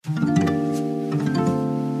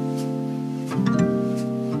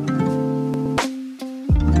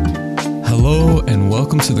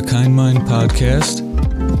Welcome to the Kind Mind Podcast.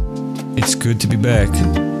 It's good to be back.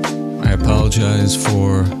 I apologize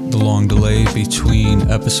for the long delay between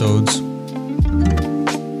episodes.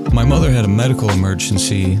 My mother had a medical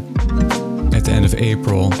emergency at the end of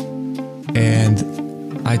April,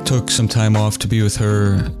 and I took some time off to be with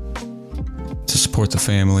her to support the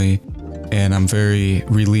family, and I'm very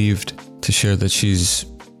relieved to share that she's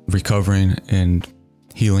recovering and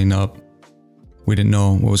healing up. We didn't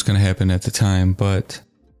know what was going to happen at the time, but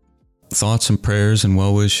thoughts and prayers and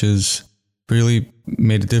well wishes really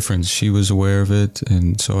made a difference. She was aware of it,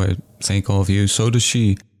 and so I thank all of you. So does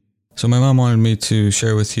she. So my mom wanted me to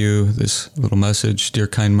share with you this little message. Dear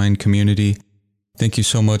Kind Mind community, thank you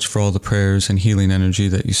so much for all the prayers and healing energy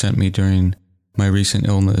that you sent me during my recent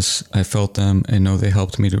illness. I felt them and know they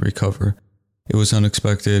helped me to recover. It was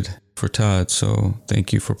unexpected for Todd, so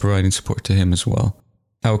thank you for providing support to him as well.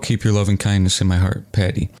 I will keep your love and kindness in my heart,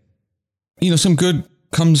 Patty. You know, some good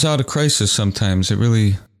comes out of crisis sometimes. It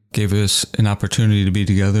really gave us an opportunity to be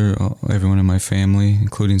together, everyone in my family,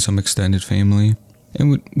 including some extended family.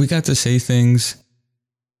 And we got to say things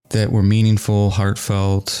that were meaningful,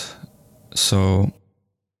 heartfelt. So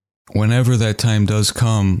whenever that time does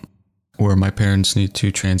come where my parents need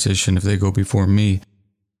to transition, if they go before me,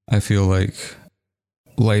 I feel like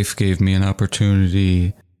life gave me an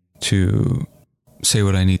opportunity to say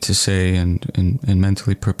what I need to say and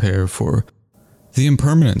mentally prepare for the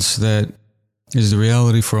impermanence that is the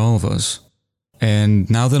reality for all of us. And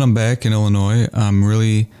now that I'm back in Illinois, I'm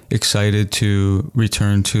really excited to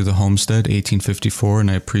return to the homestead, 1854,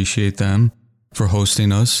 and I appreciate them for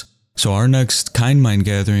hosting us. So our next Kind Mind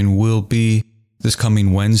gathering will be this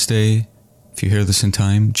coming Wednesday, if you hear this in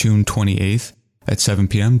time, June 28th at 7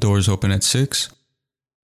 p.m. Doors open at 6.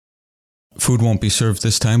 Food won't be served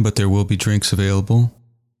this time, but there will be drinks available.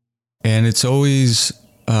 And it's always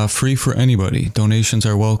free for anybody. Donations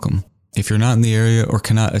are welcome. If you're not in the area or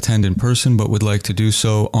cannot attend in person but would like to do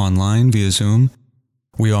so online via Zoom,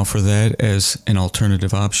 we offer that as an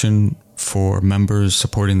alternative option for members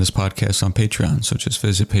supporting this podcast on Patreon. So just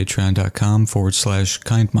visit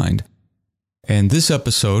patreon.com/kindmind. And this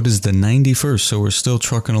episode is the 91st, so we're still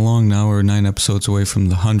trucking along now. We're 9 episodes away from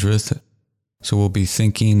the 100th. So we'll be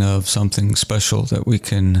thinking of something special that we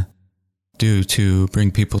can do to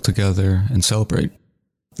bring people together and celebrate.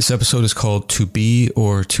 This episode is called To Be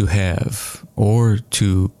or To Have, or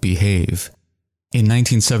To Behave. In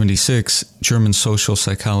 1976, German social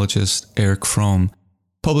psychologist Erich Fromm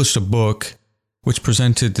published a book which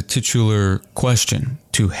presented the titular question,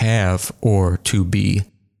 to have or to be.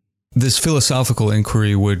 This philosophical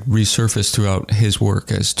inquiry would resurface throughout his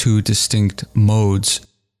work as two distinct modes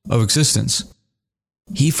of existence.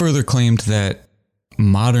 He further claimed that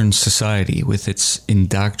modern society, with its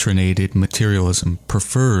indoctrinated materialism,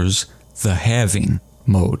 prefers the having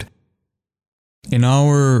mode. In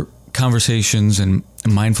our conversations and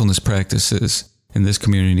mindfulness practices in this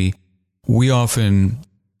community, we often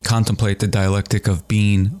contemplate the dialectic of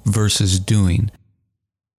being versus doing.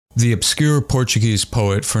 The obscure Portuguese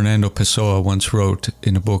poet Fernando Pessoa once wrote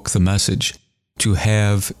in a book, The Message, "To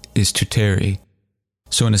have is to tarry."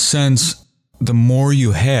 So in a sense, the more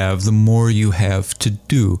you have to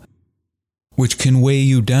do, which can weigh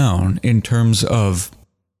you down in terms of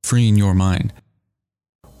freeing your mind.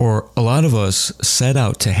 Or a lot of us set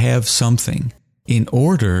out to have something in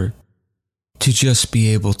order to just be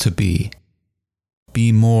able to be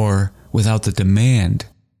more without the demand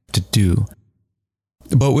to do.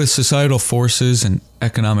 But with societal forces and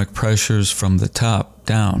economic pressures from the top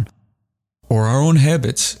down, or our own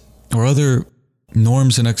habits, or other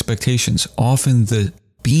norms and expectations, often the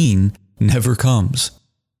being never comes.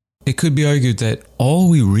 It could be argued that all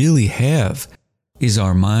we really have is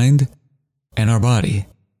our mind and our body,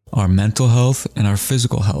 our mental health and our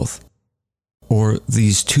physical health, or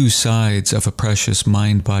these two sides of a precious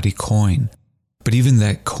mind-body coin. But even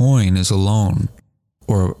that coin is a loan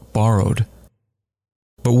or borrowed.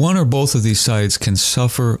 But one or both of these sides can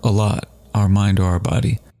suffer a lot, our mind or our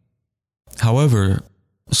body. However,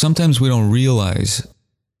 sometimes we don't realize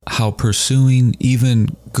how pursuing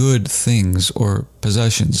even good things or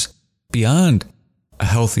possessions beyond a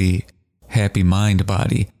healthy, happy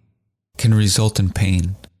mind-body can result in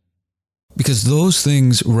pain. Because those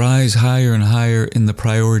things rise higher and higher in the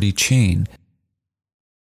priority chain.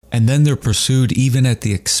 And then they're pursued even at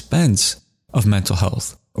the expense of mental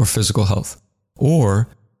health or physical health. Or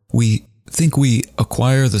we think we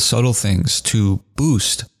acquire the subtle things to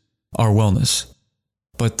boost our wellness.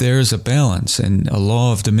 But there's a balance and a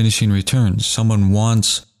law of diminishing returns. Someone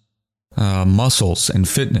wants muscles and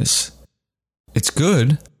fitness. It's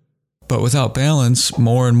good, But without balance,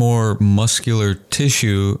 more and more muscular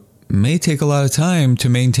tissue may take a lot of time to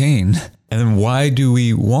maintain. And then why do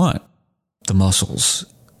we want the muscles?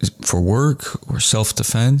 Is it for work or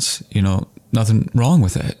self-defense? Nothing wrong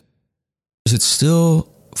with that. Is it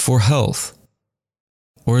still for health?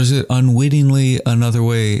 Or is it unwittingly another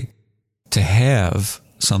way to have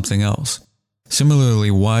something else?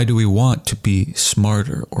 Similarly, why do we want to be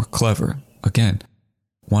smarter or clever? Again,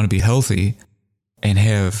 want to be healthy and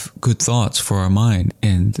have good thoughts for our mind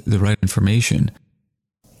and the right information.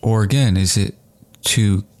 Or again, is it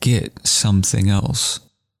to get something else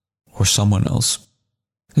or someone else?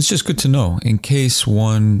 It's just good to know in case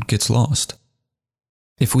one gets lost.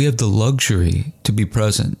 If we have the luxury to be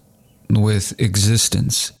present with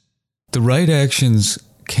existence, the right actions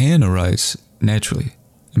can arise naturally.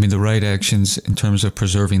 The right actions in terms of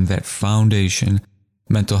preserving that foundation,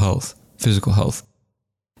 mental health, physical health.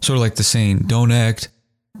 Sort of like the saying, don't act,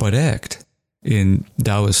 but act in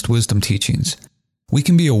Taoist wisdom teachings. We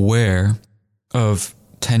can be aware of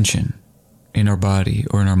tension in our body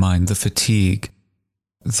or in our mind, the fatigue,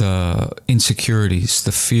 the insecurities,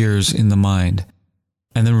 the fears in the mind,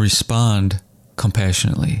 and then respond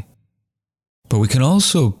compassionately. But we can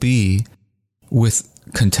also be with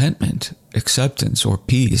contentment, acceptance, or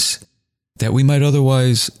peace that we might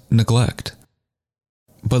otherwise neglect.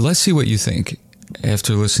 But let's see what you think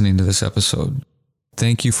after listening to this episode.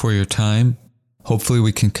 Thank you for your time. Hopefully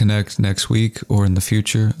we can connect next week or in the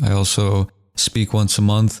future. I also speak once a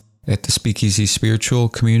month at the Speakeasy Spiritual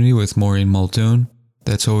Community with Maureen Muldoon.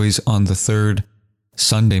 That's always on the third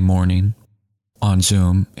Sunday morning on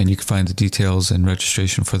Zoom, and you can find the details and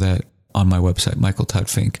registration for that on my website,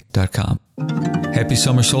 michaeltoddfink.com. Happy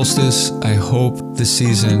summer solstice. I hope this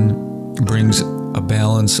season brings a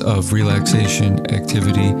balance of relaxation,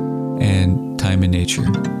 activity, and time in nature.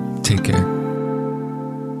 Take care.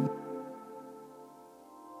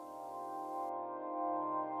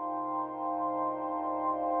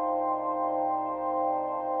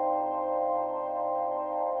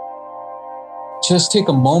 Just take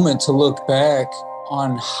a moment to look back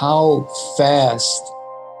on how fast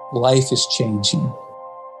life is changing.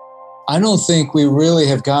 I don't think we really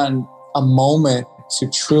have gotten a moment to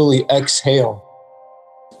truly exhale.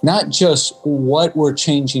 Not just what we're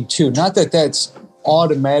changing to, not that that's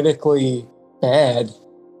automatically bad,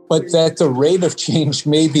 but that the rate of change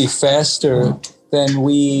may be faster than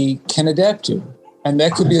we can adapt to. And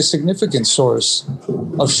that could be a significant source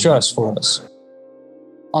of stress for us.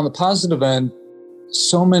 On the positive end,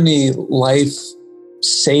 so many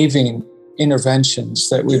life-saving interventions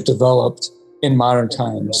that we've developed in modern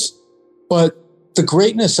times. But the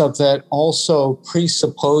greatness of that also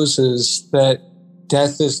presupposes that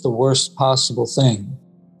death is the worst possible thing.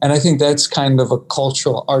 And I think that's kind of a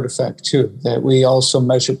cultural artifact too, that we also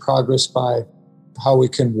measure progress by how we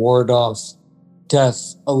can ward off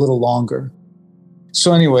death a little longer.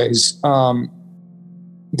 So anyways,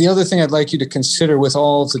 the other thing I'd like you to consider with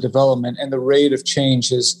all of the development and the rate of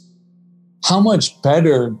change is how much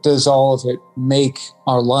better does all of it make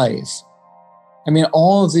our life?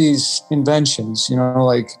 All of these inventions,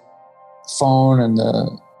 like phone and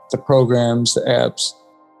the programs, the apps,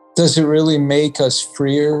 does it really make us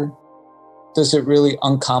freer? Does it really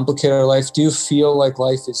uncomplicate our life? Do you feel like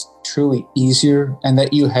life is truly easier and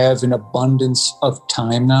that you have an abundance of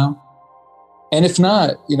time now? And if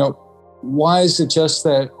not, why is it just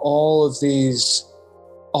that all of this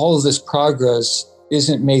progress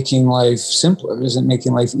isn't making life simpler, isn't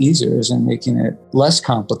making life easier, isn't making it less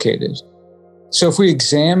complicated? So if we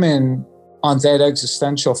examine on that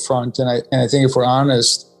existential front, and I think if we're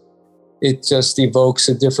honest, it just evokes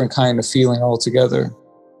a different kind of feeling altogether.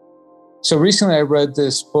 So recently I read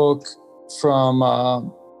this book from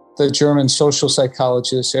the German social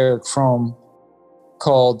psychologist Erich Fromm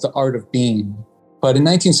called The Art of Being. But in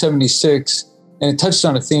 1976, and it touched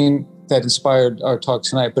on a theme that inspired our talk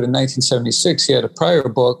tonight, but in 1976, he had a prior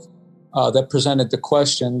book that presented the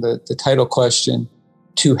question, the title question,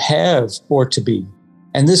 to have or to be.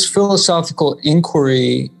 And this philosophical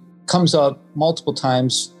inquiry comes up multiple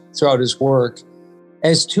times throughout his work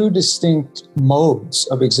as two distinct modes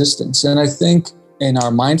of existence. And I think in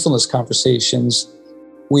our mindfulness conversations,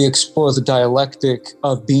 we explore the dialectic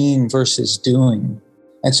of being versus doing.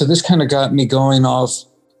 And so this kind of got me going off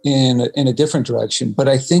in a different direction, but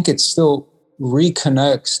I think it still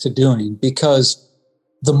reconnects to doing, because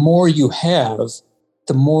the more you have,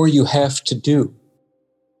 the more you have to do.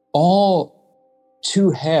 All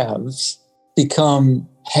to haves become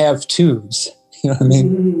have tos. You know what I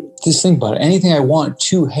mean? Just think about it. Anything I want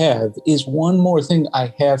to have is one more thing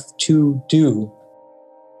I have to do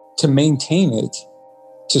to maintain it,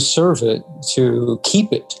 to serve it, to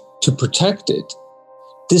keep it, to protect it.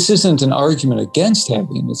 This isn't an argument against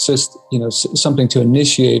having. It's just, something to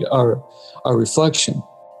initiate our reflection.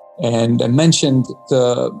 And I mentioned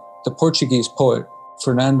the Portuguese poet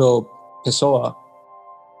Fernando Pessoa.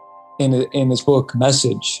 In his book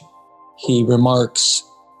Message, he remarks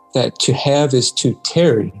that to have is to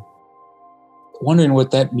tarry. Wondering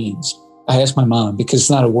what that means. I asked my mom, because it's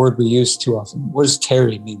not a word we use too often. What does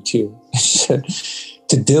tarry mean to you? She said,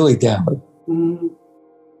 to dilly-dally. Mm-hmm.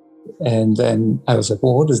 And then I was like,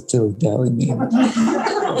 well, what does dilly-dally mean?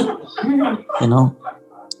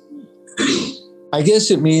 I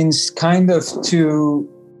guess it means kind of to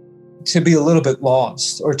be a little bit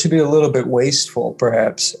lost, or to be a little bit wasteful,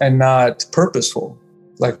 perhaps, and not purposeful.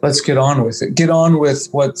 Like, let's get on with it. Get on with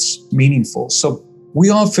what's meaningful. So we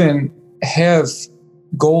often have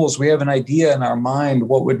goals. We have an idea in our mind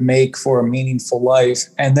what would make for a meaningful life.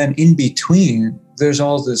 And then in between, there's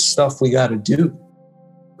all this stuff we got to do.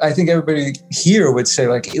 I think everybody here would say,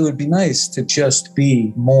 like, it would be nice to just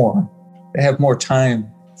be more, to have more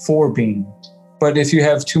time for being. But if you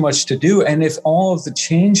have too much to do, and if all of the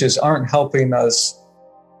changes aren't helping us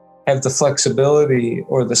have the flexibility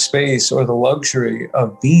or the space or the luxury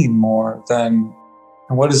of being more, then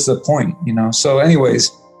what is the point, So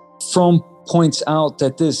anyways, Fromm points out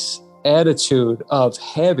that this attitude of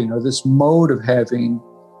having, or this mode of having,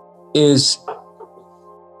 is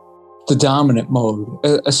the dominant mode,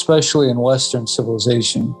 especially in Western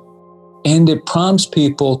civilization. And it prompts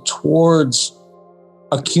people towards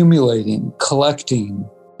accumulating, collecting,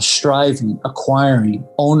 striving, acquiring,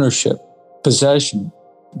 ownership, possession.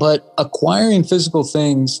 But acquiring physical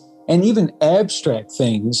things, and even abstract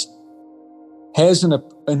things, has an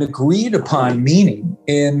agreed upon meaning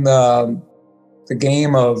in the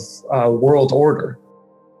game of world order.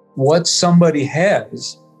 What somebody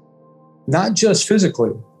has, not just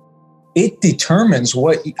physically, it determines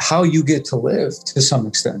how you get to live to some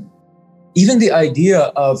extent. Even the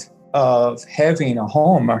idea of having a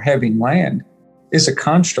home or having land is a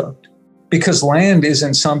construct, because land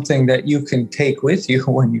isn't something that you can take with you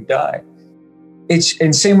when you die.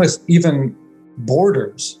 And same with even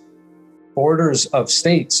borders of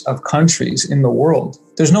states, of countries in the world.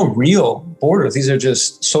 There's no real border. These are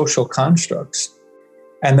just social constructs.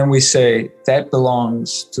 And then we say that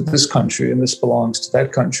belongs to this country, and this belongs to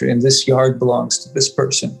that country, and this yard belongs to this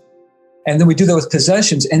person. And then we do that with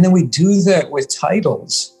possessions. And then we do that with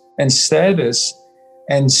titles and status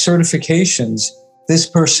and certifications. This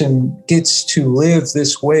person gets to live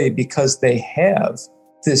this way because they have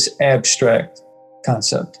this abstract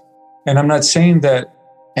concept. And I'm not saying that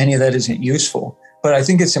any of that isn't useful, but I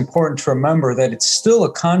think it's important to remember that it's still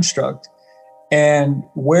a construct. And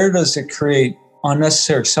where does it create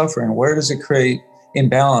unnecessary suffering? Where does it create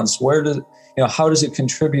imbalance? How does it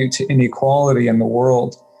contribute to inequality in the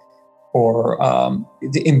world, or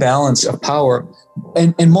the imbalance of power?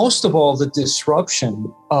 And most of all, the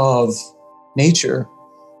disruption of nature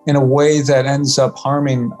in a way that ends up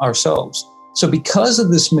harming ourselves. So because of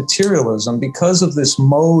this materialism, because of this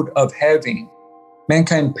mode of having,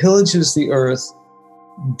 mankind pillages the earth,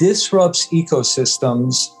 disrupts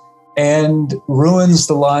ecosystems, and ruins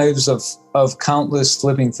the lives of countless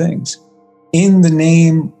living things in the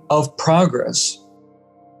name of progress.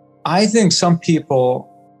 I think some people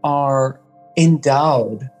are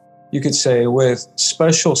endowed, you could say, with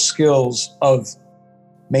special skills of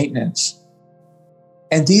maintenance.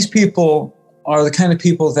 And these people are the kind of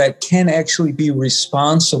people that can actually be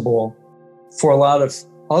responsible for a lot of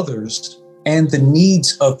others and the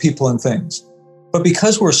needs of people and things. But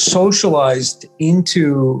because we're socialized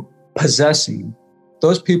into possessing,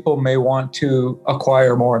 those people may want to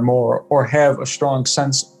acquire more and more, or have a strong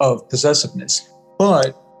sense of possessiveness.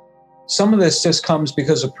 But some of this just comes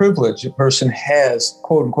because of privilege. A person has,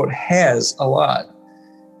 quote unquote, has a lot,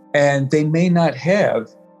 and they may not have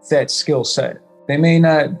that skill set. They may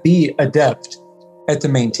not be adept at the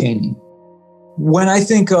maintaining. When I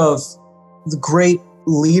think of the great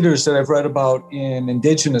leaders that I've read about in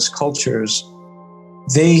indigenous cultures,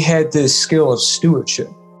 they had this skill of stewardship.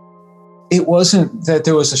 It wasn't that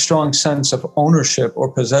there was a strong sense of ownership or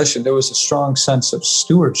possession. There was a strong sense of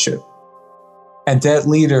stewardship. And that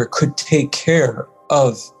leader could take care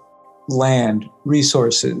of land,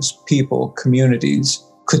 resources, people, communities,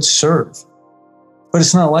 could serve. But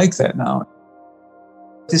it's not like that now.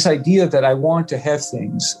 This idea that I want to have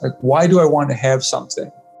things, like, why do I want to have something?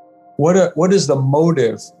 What is the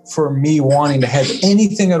motive for me wanting to have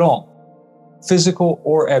anything at all, physical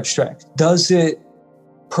or abstract? Does it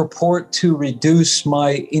purport to reduce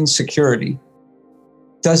my insecurity?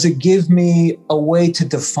 Does it give me a way to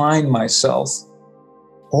define myself?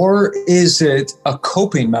 Or is it a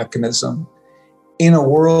coping mechanism in a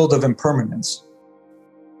world of impermanence?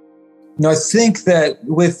 I think that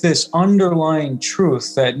with this underlying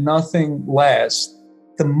truth that nothing lasts,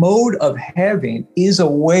 the mode of having is a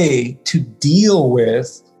way to deal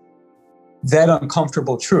with that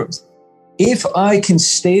uncomfortable truth. If I can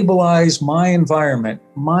stabilize my environment,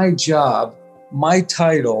 my job, my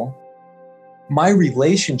title, my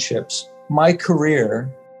relationships, my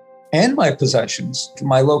career, and my possessions,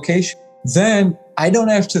 my location, then I don't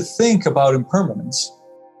have to think about impermanence.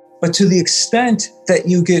 But to the extent that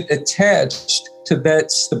you get attached to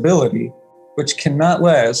that stability, which cannot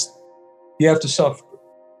last, you have to suffer.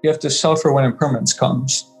 You have to suffer when impermanence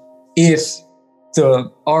comes. If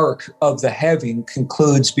the arc of the having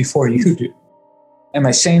concludes before you do. Am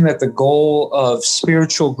I saying that the goal of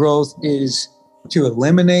spiritual growth is to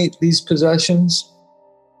eliminate these possessions?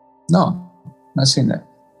 No, I'm not saying that.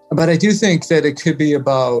 But I do think that it could be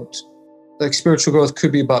about, like, spiritual growth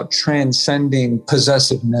could be about transcending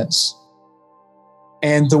possessiveness.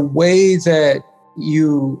 And the way that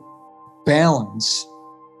you balance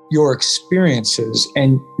your experiences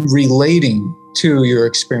and relating to your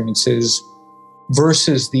experiences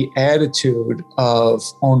versus the attitude of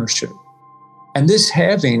ownership. And this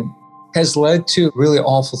having has led to really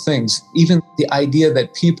awful things. Even the idea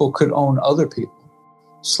that people could own other people,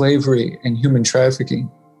 slavery and human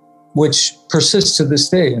trafficking, which persists to this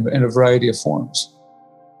day in a variety of forms.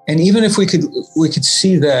 And even if we could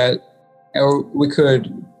see that, or we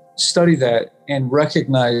could study that and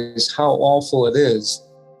recognize how awful it is,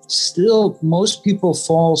 still most people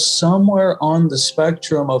fall somewhere on the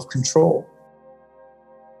spectrum of control.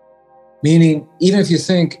 Meaning, even if you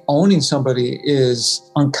think owning somebody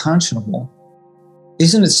is unconscionable,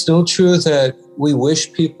 isn't it still true that we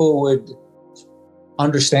wish people would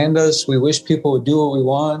understand us? We wish people would do what we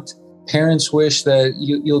want. Parents wish that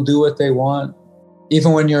you'll do what they want.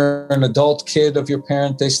 Even when you're an adult kid of your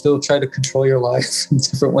parent, they still try to control your life in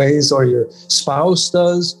different ways, or your spouse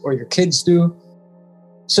does, or your kids do.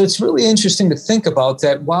 So it's really interesting to think about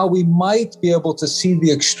that. While we might be able to see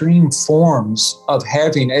the extreme forms of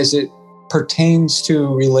having as it pertains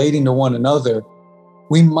to relating to one another,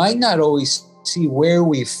 we might not always see where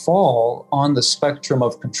we fall on the spectrum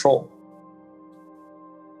of control.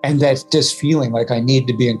 And that just feeling like I need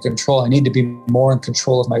to be in control. I need to be more in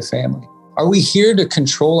control of my family. Are we here to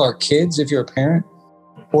control our kids if you're a parent,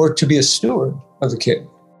 or to be a steward of the kid?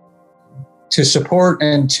 To support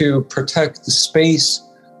and to protect the space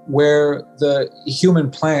where the human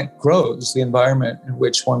plant grows, the environment in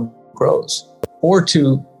which one grows, or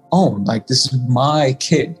to own, like, this is my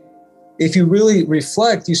kid. If you really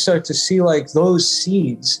reflect, you start to see like those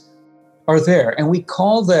seeds are there. And we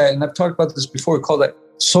call that, and I've talked about this before, we call that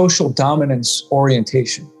social dominance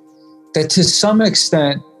orientation. That to some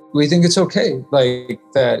extent, we think it's okay, like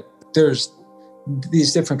that there's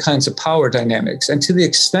these different kinds of power dynamics. And to the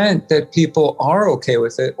extent that people are okay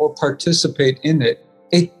with it or participate in it,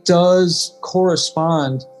 it does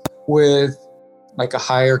correspond with like a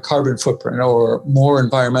higher carbon footprint or more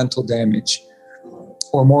environmental damage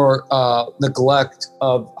or more neglect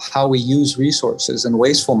of how we use resources and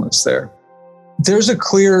wastefulness there. There's a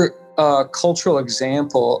clear cultural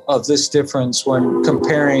example of this difference when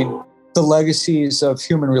comparing the legacies of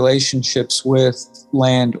human relationships with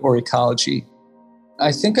land or ecology.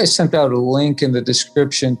 I think I sent out a link in the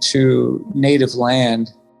description to Native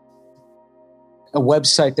Land, a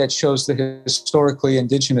website that shows the historically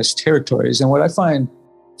indigenous territories. And what I find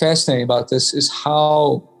fascinating about this is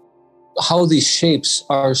how these shapes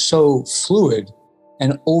are so fluid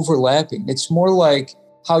and overlapping. It's more like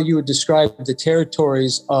how you would describe the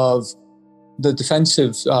territories of the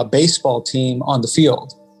defensive baseball team on the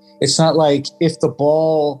field. It's not like if the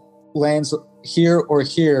ball lands here or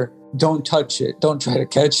here, don't touch it, don't try to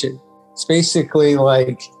catch it. It's basically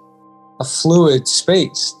like a fluid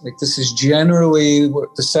space. Like, this is generally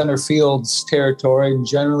the center field's territory, and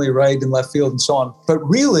generally right and left field and so on. But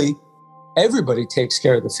really, everybody takes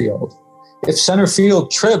care of the field. If center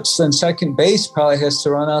field trips, then second base probably has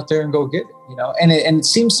to run out there and go get it, you know? And it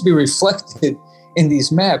seems to be reflected in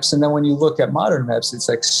these maps. And then when you look at modern maps, it's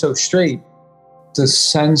like so straight. The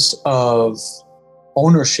sense of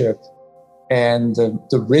ownership and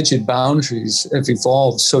the rigid boundaries have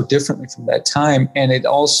evolved so differently from that time. And it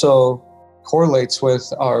also correlates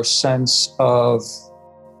with our sense of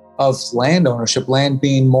land ownership, land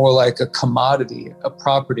being more like a commodity, a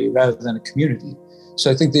property, rather than a community.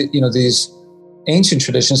 So I think that, you know, these ancient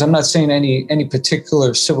traditions, I'm not saying any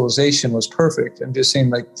particular civilization was perfect. I'm just saying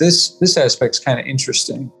like this aspect's kind of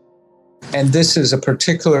interesting. And this is a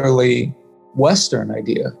particularly Western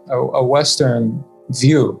idea, a Western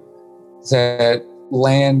view that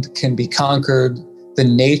land can be conquered, the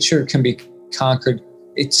nature can be conquered.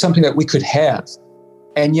 It's something that we could have.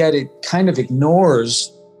 And yet it kind of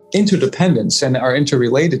ignores interdependence and our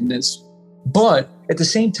interrelatedness. But at the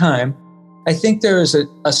same time, I think there is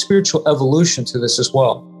a spiritual evolution to this as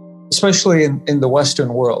well, especially in the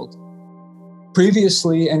Western world.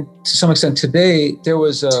 Previously, and to some extent today, there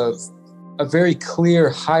was a very clear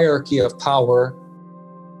hierarchy of power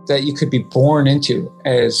that you could be born into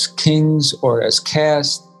as kings or as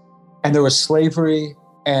caste. And there was slavery,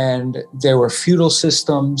 and there were feudal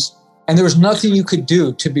systems, and there was nothing you could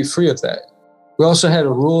do to be free of that. We also had a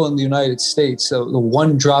rule in the United States, the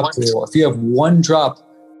one drop rule. If you have one drop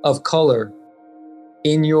of color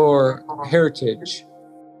in your heritage,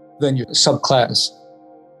 then you're subclass.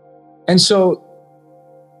 And so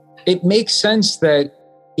it makes sense that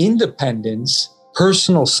independence,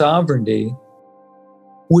 personal sovereignty,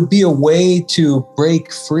 would be a way to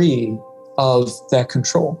break free of that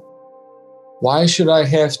control. Why should I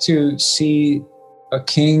have to see a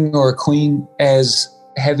king or a queen as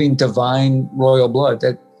having divine royal blood?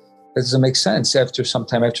 That doesn't make sense after some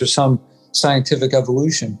time, after some scientific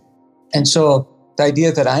evolution. And so the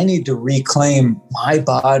idea that I need to reclaim my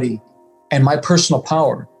body and my personal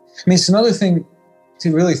power. I mean, it's another thing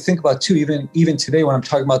to really think about too, even today when I'm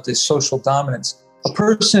talking about this social dominance. A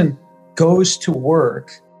person goes to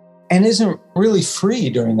work and isn't really free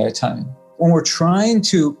during that time. When we're trying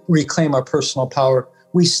to reclaim our personal power,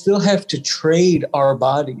 we still have to trade our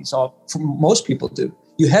bodies. Most people do.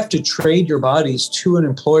 You have to trade your bodies to an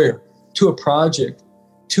employer, to a project,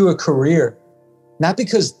 to a career, not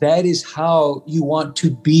because that is how you want to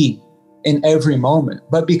be in every moment,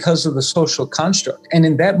 but because of the social construct. And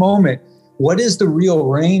in that moment, what is the real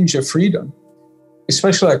range of freedom?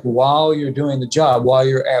 Especially like while you're doing the job, while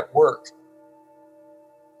you're at work.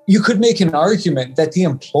 You could make an argument that the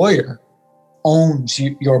employer owns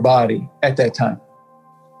your body at that time.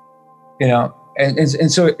 You know,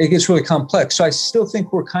 and so it gets really complex. So I still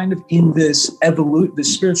think we're kind of in this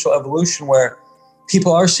spiritual evolution where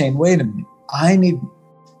people are saying, wait a minute, I need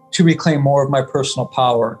to reclaim more of my personal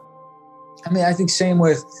power. I mean, I think same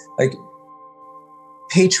with like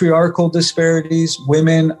patriarchal disparities.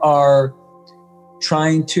 Women are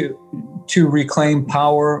trying to reclaim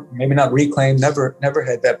power, maybe not reclaim, never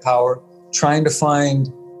had that power, trying to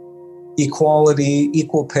find equality,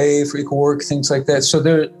 equal pay for equal work, things like that. So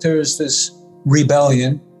there's this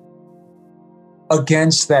rebellion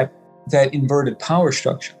against that inverted power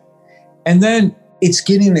structure. And then it's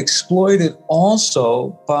getting exploited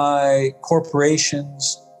also by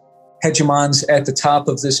corporations, hegemons at the top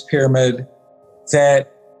of this pyramid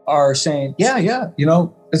that are saying, yeah, you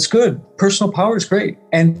know, it's good. Personal power is great.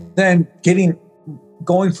 And then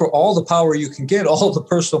going for all the power you can get, all the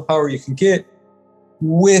personal power you can get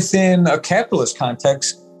within a capitalist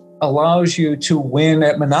context allows you to win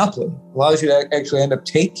at monopoly, allows you to actually end up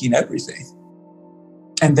taking everything.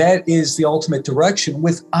 And that is the ultimate direction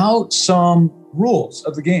without some rules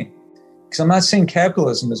of the game. Because I'm not saying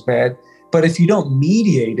capitalism is bad, but if you don't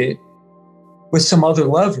mediate it with some other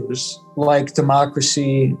levers like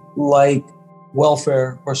democracy, like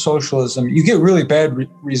welfare or socialism, you get really bad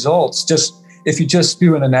results. Just if you just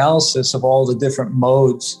do an analysis of all the different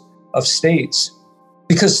modes of states.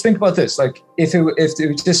 Because think about this, like if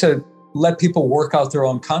it just said, let people work out their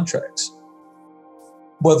own contracts,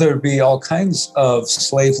 whether it be all kinds of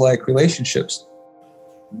slave-like relationships,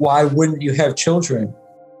 why wouldn't you have children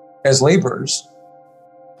as laborers?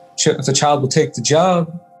 If the child will take the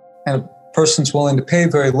job and a person's willing to pay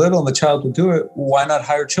very little and the child will do it, why not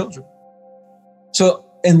hire children? So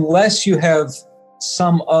unless you have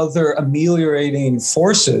some other ameliorating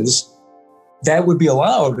forces, that would be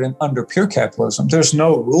allowed under pure capitalism. There's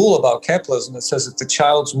no rule about capitalism that says if the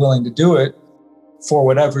child's willing to do it for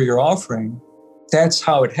whatever you're offering, that's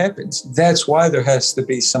how it happens. That's why there has to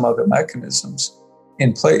be some other mechanisms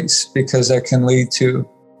in place, because that can lead to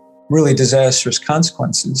really disastrous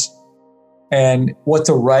consequences. And what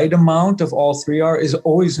the right amount of all three are is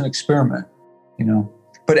always an experiment, you know.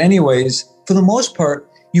 But anyways, for the most part,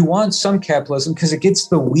 you want some capitalism because it gets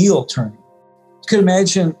the wheel turning. You could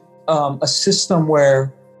imagine a system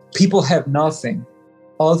where people have nothing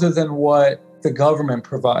other than what the government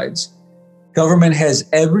provides. Government has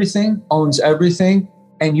everything, owns everything,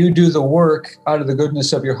 and you do the work out of the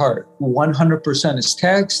goodness of your heart. 100% is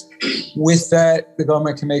taxed. With that, the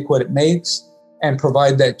government can make what it makes and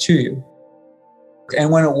provide that to you. And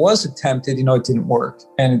when it was attempted, you know, it didn't work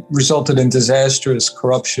and it resulted in disastrous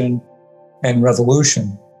corruption and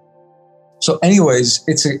revolution. So anyways,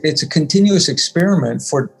 it's a continuous experiment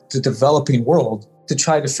for the developing world to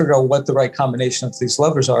try to figure out what the right combination of these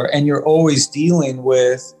levers are. And you're always dealing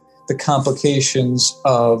with the complications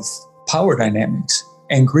of power dynamics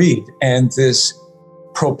and greed and this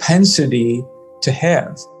propensity to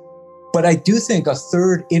have. But I do think a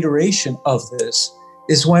third iteration of this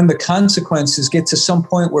is when the consequences get to some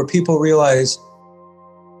point where people realize,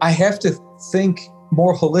 I have to think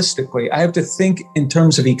more holistically. I have to think in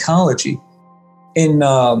terms of ecology. In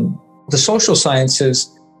the social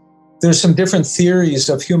sciences, there's some different theories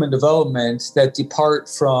of human development that depart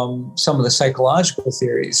from some of the psychological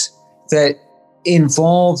theories that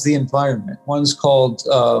involve the environment. One's called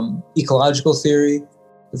ecological theory,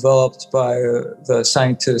 developed by the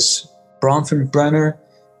scientist Bronfenbrenner.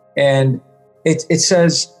 And it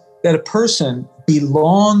says that a person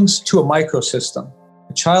belongs to a microsystem.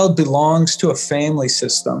 A child belongs to a family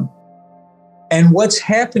system. And what's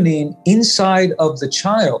happening inside of the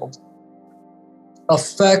child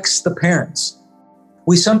affects the parents.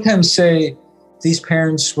 We sometimes say these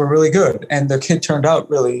parents were really good and the kid turned out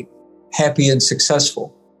really happy and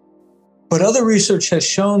successful. But other research has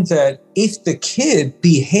shown that if the kid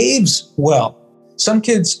behaves well, some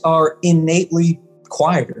kids are innately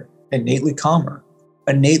quieter, innately calmer,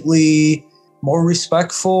 innately more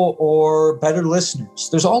respectful or better listeners.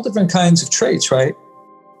 There's all different kinds of traits, right?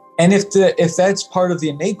 And if that's part of the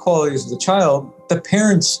innate qualities of the child, the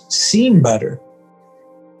parents seem better.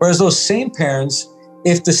 Whereas those same parents,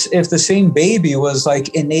 if the same baby was like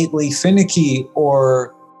innately finicky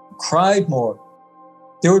or cried more,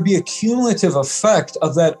 there would be a cumulative effect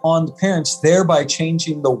of that on the parents, thereby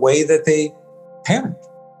changing the way that they parent.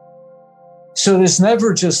 So there's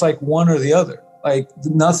never just like one or the other. Like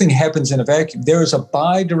nothing happens in a vacuum. There is a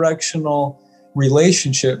bi-directional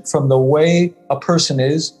relationship from the way a person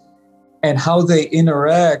is and how they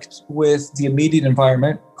interact with the immediate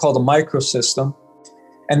environment, called a microsystem.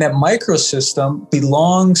 And that microsystem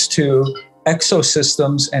belongs to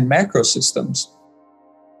exosystems and macrosystems.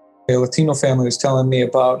 A Latino family was telling me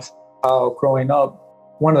about how growing up,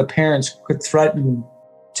 one of the parents could threaten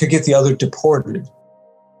to get the other deported.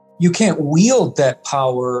 You can't wield that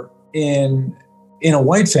power in a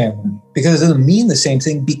white family because it doesn't mean the same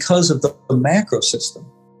thing because of the macro system.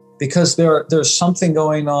 Because there's something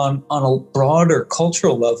going on a broader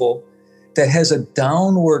cultural level that has a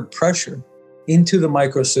downward pressure into the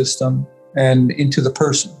microsystem and into the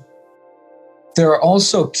person. There are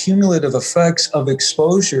also cumulative effects of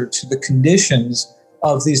exposure to the conditions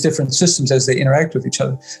of these different systems as they interact with each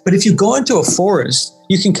other. But if you go into a forest,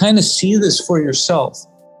 you can kind of see this for yourself.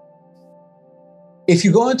 If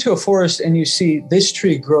you go into a forest and you see this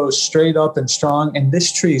tree grows straight up and strong and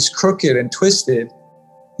this tree is crooked and twisted,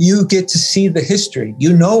 you get to see the history.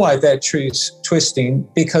 You know why that tree is twisting,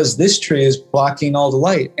 because this tree is blocking all the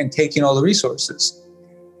light and taking all the resources.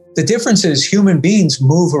 The difference is human beings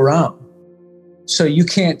move around. So you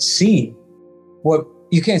can't see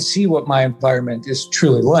what my environment is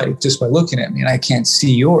truly like just by looking at me, and I can't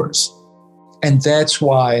see yours. And that's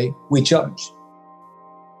why we judge.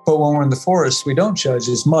 But when we're in the forest, we don't judge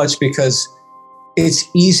as much because it's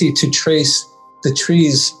easy to trace the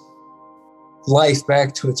tree's life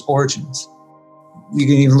back to its origins. You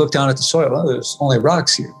can even look down at the soil. Oh, there's only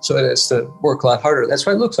rocks here. So it has to work a lot harder. That's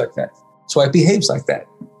why it looks like that. That's why it behaves like that.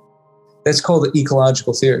 That's called the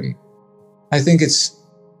ecological theory. I think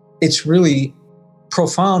it's really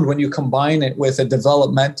profound when you combine it with a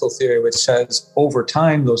developmental theory, which says over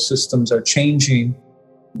time, those systems are changing.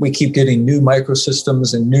 We keep getting new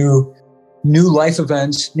microsystems and new life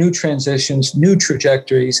events, new transitions, new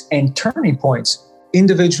trajectories, and turning points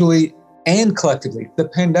individually and collectively. The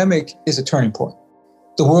pandemic is a turning point.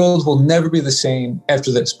 The world will never be the same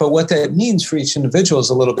after this. But what that means for each individual is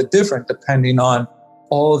a little bit different depending on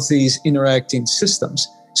all of these interacting systems.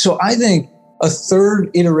 So I think a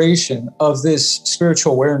third iteration of this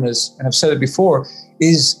spiritual awareness, and I've said it before,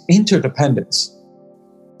 is interdependence.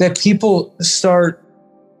 That people start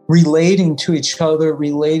relating to each other,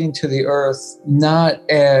 relating to the earth, not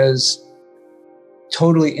as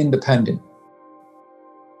totally independent,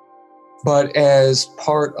 but as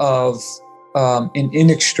part of an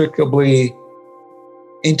inextricably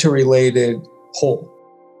interrelated whole.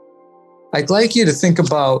 I'd like you to think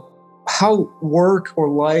about how work or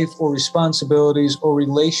life or responsibilities or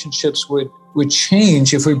relationships would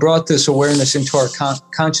change if we brought this awareness into our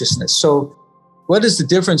consciousness. So what is the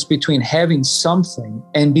difference between having something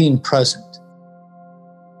and being present?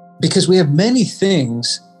 Because we have many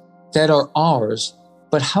things that are ours,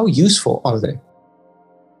 but how useful are they?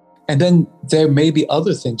 And then there may be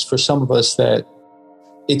other things for some of us that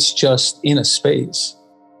it's just in a space.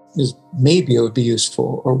 Maybe it would be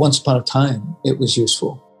useful, or once upon a time it was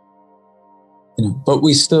useful. but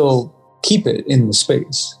we still keep it in the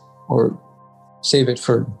space or save it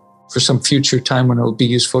for some future time when it will be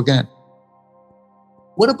useful again.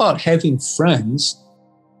 What about having friends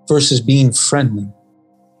versus being friendly?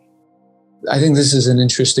 I think this is an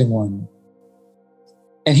interesting one.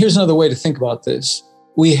 And here's another way to think about this.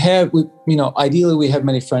 Ideally we have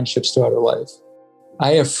many friendships throughout our life.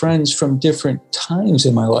 I have friends from different times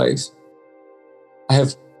in my life. I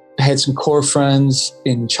have had some core friends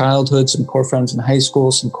in childhood, some core friends in high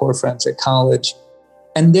school, some core friends at college,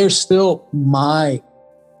 and they're still my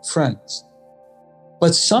friends.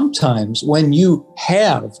 But sometimes when you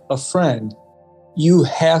have a friend, you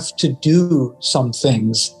have to do some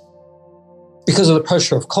things because of the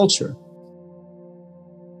pressure of culture.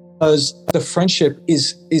 Because the friendship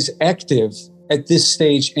is active at this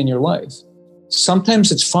stage in your life.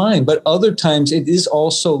 Sometimes it's fine, but other times it is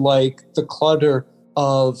also like the clutter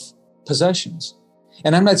of possessions.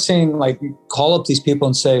 And I'm not saying like call up these people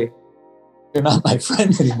and say, you're not my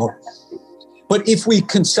friend anymore. But if we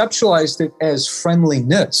conceptualized it as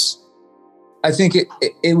friendliness, I think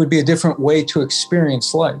it would be a different way to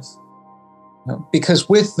experience life. Because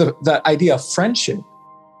with the idea of friendship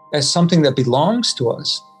as something that belongs to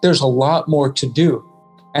us, there's a lot more to do.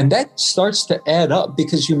 And that starts to add up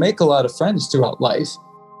because you make a lot of friends throughout life.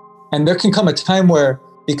 And there can come a time where,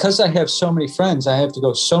 because I have so many friends, I have to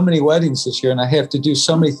go so many weddings this year and I have to do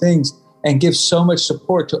so many things and give so much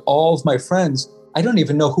support to all of my friends, I don't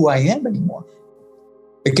even know who I am anymore.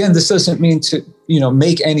 Again, this doesn't mean to,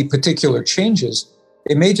 make any particular changes.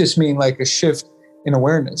 It may just mean like a shift in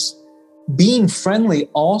awareness. Being friendly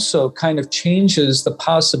also kind of changes the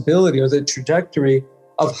possibility or the trajectory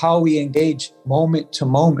of how we engage moment to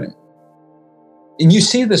moment. And you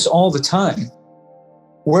see this all the time.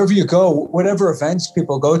 Wherever you go, whatever events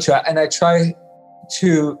people go to, and I try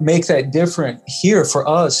to make that different here for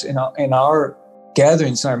us in our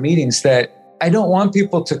gatherings, in our meetings, that I don't want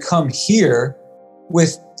people to come here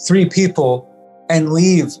with 3 people and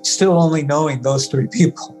leave still only knowing those 3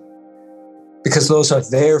 people. Because those are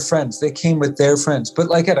their friends. They came with their friends. But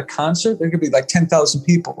like at a concert, there could be like 10,000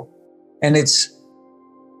 people. And it's,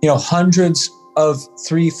 hundreds of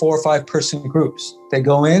 3, 4, 5 person groups. They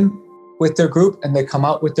go in with their group and they come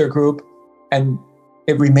out with their group, and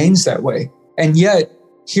it remains that way. And yet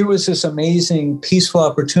here was this amazing peaceful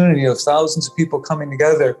opportunity of thousands of people coming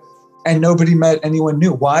together and nobody met anyone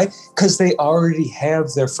new. Why? Because they already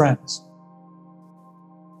have their friends.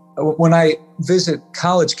 When I visit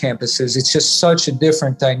college campuses, it's just such a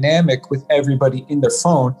different dynamic with everybody in their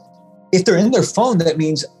phone. If they're in their phone, that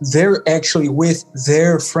means they're actually with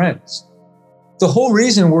their friends. The whole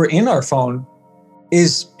reason we're in our phone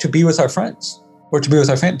is to be with our friends or to be with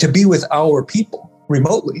our family, to be with our people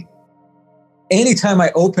remotely. Anytime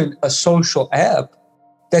I open a social app,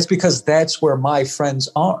 that's because that's where my friends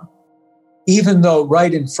are. Even though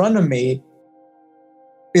right in front of me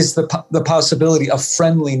is the possibility of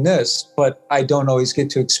friendliness, but I don't always get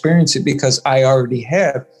to experience it because I already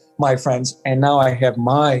have my friends and now I have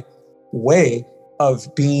my way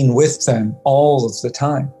of being with them all of the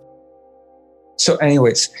time. So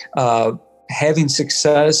anyways, having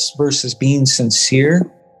success versus being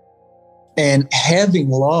sincere, and having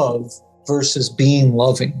love versus being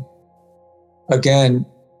loving. Again,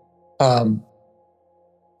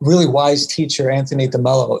 really wise teacher, Anthony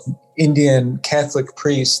DeMello, Indian Catholic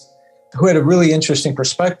priest, who had a really interesting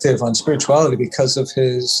perspective on spirituality because of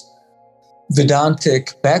his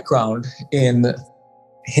Vedantic background in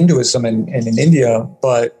Hinduism and in India,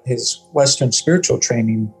 but his Western spiritual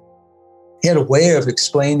training. He had a way of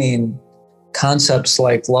explaining concepts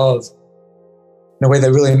like love in a way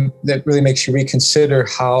that really makes you reconsider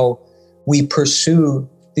how we pursue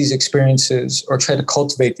these experiences or try to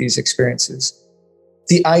cultivate these experiences.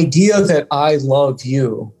 The idea that I love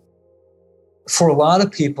you, for a lot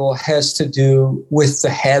of people, has to do with the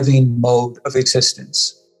having mode of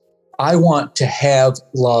existence. I want to have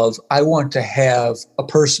love. I want to have a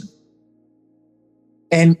person.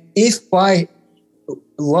 And if by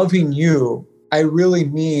loving you, I really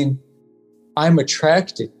mean I'm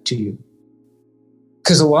attracted to you.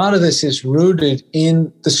 Because a lot of this is rooted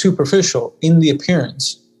in the superficial, in the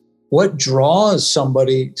appearance. What draws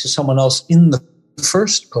somebody to someone else in the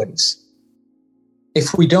first place?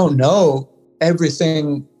 If we don't know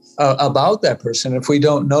everything about that person, if we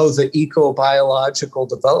don't know the eco-biological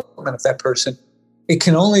development of that person, it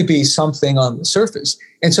can only be something on the surface.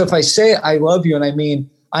 And so if I say I love you and I mean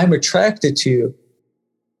I'm attracted to you,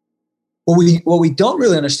 what we don't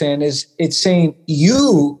really understand is it's saying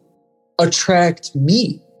you attract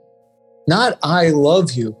me. Not I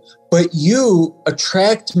love you, but you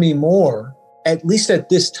attract me more, at least at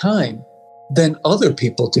this time, than other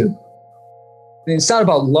people do. And it's not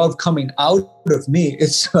about love coming out of me.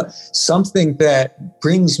 It's something that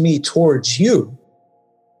brings me towards you.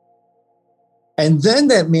 And then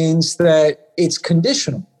that means that it's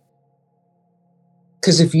conditional.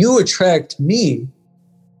 Because if you attract me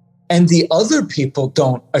and the other people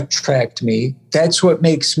don't attract me, that's what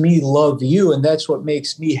makes me love you. And that's what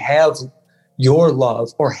makes me have your love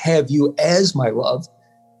or have you as my love.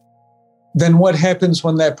 Then what happens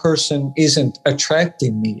when that person isn't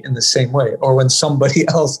attracting me in the same way, or when somebody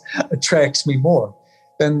else attracts me more?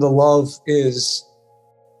 Then the love is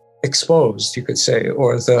exposed, you could say,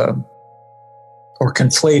 or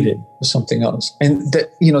conflated with something else. And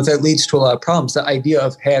that, that leads to a lot of problems. The idea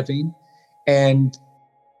of having and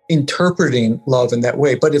interpreting love in that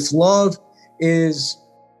way. But if love is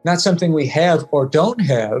not something we have or don't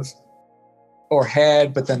have, or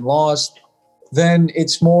had but then lost, then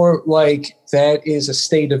it's more like that is a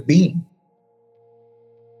state of being.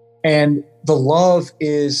 And the love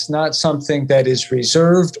is not something that is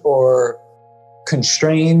reserved or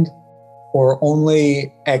constrained or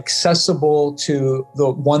only accessible to the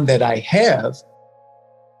one that I have,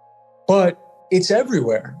 but it's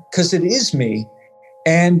everywhere because it is me.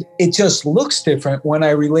 And it just looks different when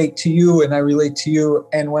I relate to you and I relate to you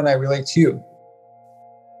and when I relate to you.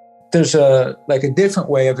 There's a different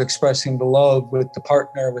way of expressing the love with the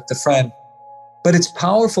partner, with the friend. But it's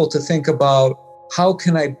powerful to think about how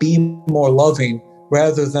can I be more loving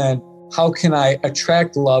rather than how can I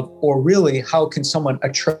attract love, or really how can someone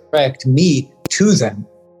attract me to them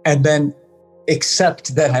and then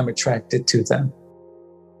accept that I'm attracted to them.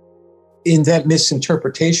 In that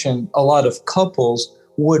misinterpretation, a lot of couples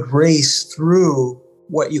would race through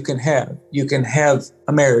what you can have. You can have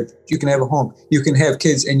a marriage, you can have a home, you can have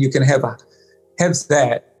kids, and you can have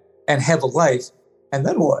that and have a life. And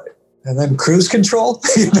then what? And then cruise control?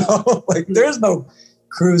 There's no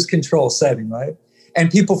cruise control setting, right?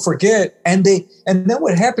 And people forget, and then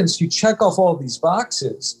what happens? You check off all these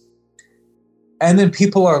boxes, and then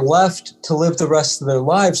people are left to live the rest of their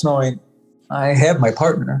lives knowing, I have my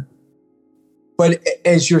partner. But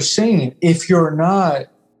as you're saying, if you're not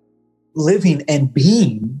living and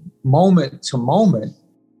being moment to moment,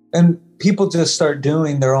 and people just start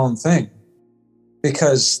doing their own thing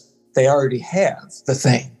because they already have the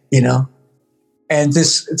thing, and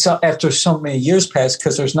it's after so many years pass,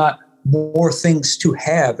 because there's not more things to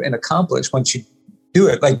have and accomplish once you do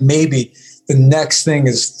it. Like maybe the next thing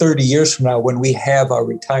is 30 years from now when we have our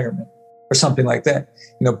retirement or something like that,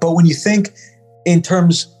 but when you think in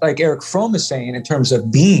terms, like Erich Fromm is saying, in terms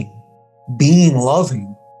of being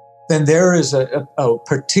loving, then there is a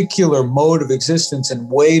particular mode of existence and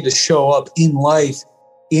way to show up in life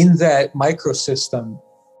in that microsystem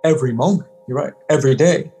every moment. You're right. Every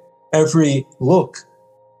day, every look,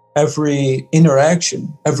 every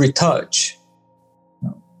interaction, every touch.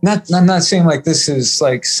 I'm not saying like this is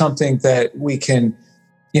like something that we can,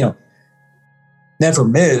 never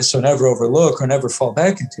miss or never overlook or never fall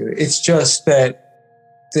back into. It's just that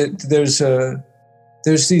there's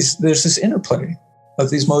this interplay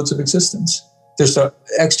of these modes of existence. There's an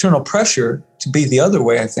external pressure to be the other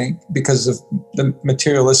way, I think, because of the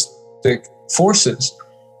materialistic forces.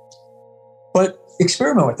 But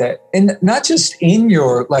experiment with that. And not just in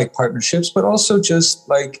your partnerships, but also just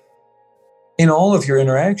in all of your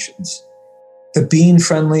interactions. The being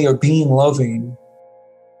friendly or being loving,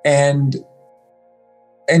 and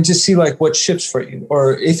just see what shifts for you,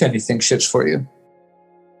 or if anything shifts for you.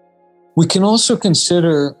 We can also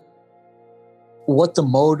consider what the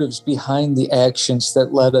motives behind the actions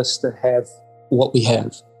that led us to have what we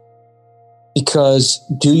have. Because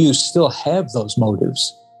do you still have those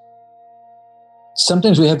motives?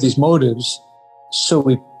 Sometimes we have these motives, so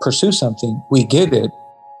we pursue something, we get it,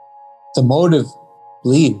 the motive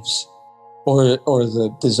leaves, or the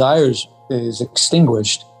desires is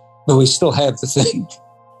extinguished, but we still have the thing.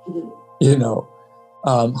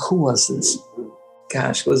 Who was this?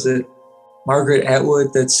 Gosh, was it Margaret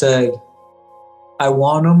Atwood that said, I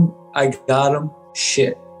want them, I got them,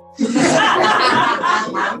 shit.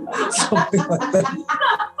 Something like that.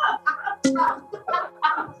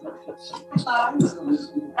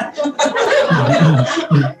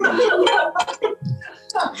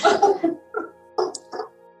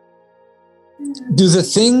 Do the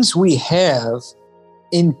things we have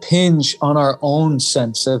impinge on our own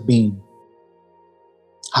sense of being?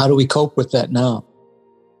 How do we cope with that now?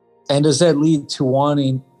 And does that lead to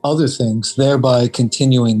wanting other things, thereby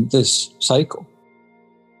continuing this cycle?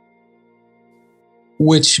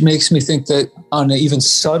 Which makes me think that on an even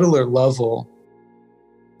subtler level,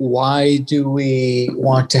 why do we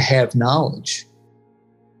want to have knowledge?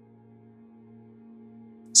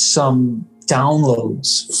 some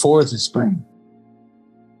downloads for this brain.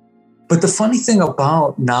 But the funny thing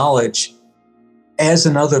about knowledge as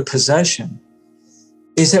another possession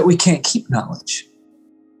is that we can't keep knowledge.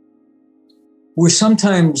 We're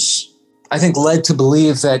sometimes, I think, led to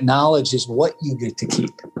believe that knowledge is what you get to keep.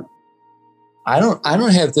 I don't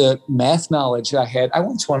have the math knowledge I had. I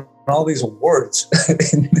once won all these awards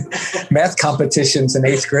in math competitions in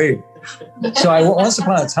 8th grade. So once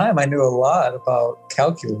upon a time, I knew a lot about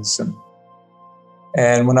calculus.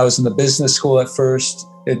 And when I was in the business school at first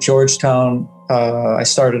at Georgetown, I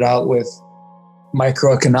started out with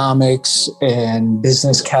microeconomics and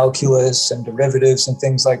business calculus and derivatives and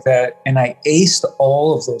things like that. And I aced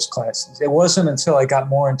all of those classes. It wasn't until I got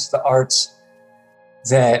more into the arts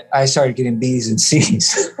that I started getting B's and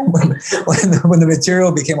C's when the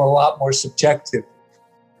material became a lot more subjective.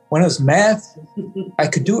 When it was math, I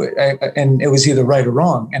could do it, and it was either right or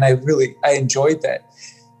wrong, and I enjoyed that.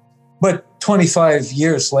 But 25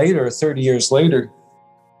 years later, 30 years later,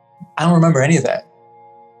 I don't remember any of that.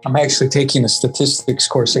 I'm actually taking a statistics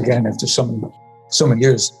course again after so many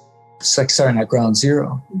years. It's like starting at ground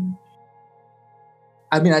zero.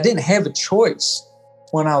 I mean, I didn't have a choice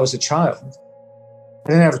when I was a child. I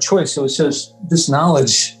didn't have a choice. It was just, this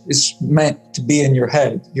knowledge is meant to be in your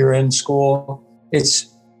head. You're in school. It's,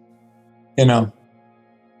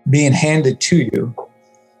 being handed to you.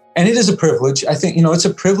 And it is a privilege. I think, it's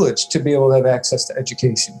a privilege to be able to have access to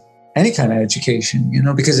education, any kind of education,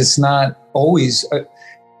 because it's not always a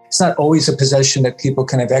possession that people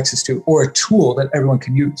can have access to or a tool that everyone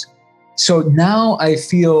can use. So now I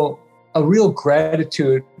feel a real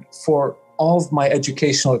gratitude for all of my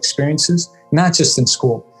educational experiences, not just in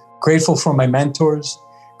school. Grateful for my mentors,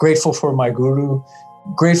 grateful for my guru,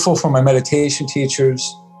 grateful for my meditation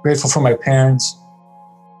teachers, grateful for my parents,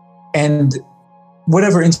 and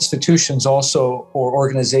whatever institutions also or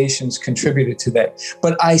organizations contributed to that.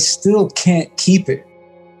 But I still can't keep it.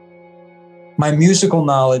 My musical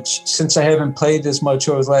knowledge, since I haven't played as much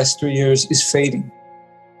over the last 3 years, is fading.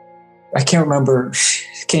 I can't remember.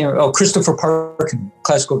 Christopher Parkin,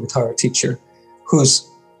 classical guitar teacher, whose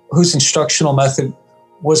instructional method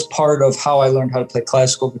was part of how I learned how to play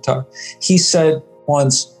classical guitar. He said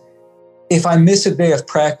once, if I miss a day of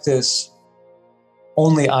practice,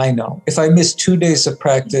 only I know. If I miss 2 days of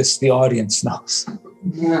practice, the audience knows.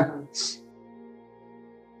 Yeah.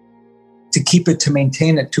 To keep it, to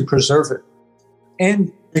maintain it, to preserve it.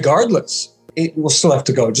 And regardless, it will still have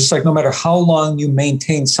to go. Just like no matter how long you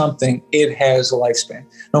maintain something, it has a lifespan.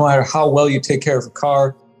 No matter how well you take care of a car,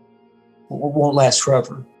 it won't last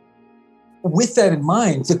forever. With that in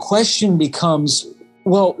mind, the question becomes,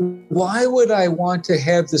 well, why would I want to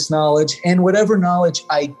have this knowledge? And whatever knowledge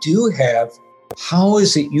I do have, how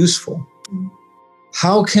is it useful?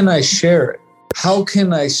 How can I share it? How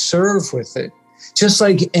can I serve with it? Just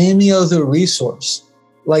like any other resource,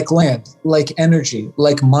 like land, like energy,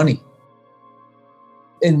 like money.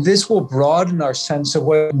 And this will broaden our sense of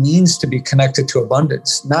what it means to be connected to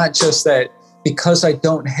abundance. Not just that because I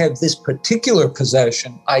don't have this particular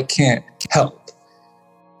possession, I can't help,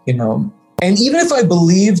 And even if I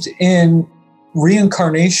believed in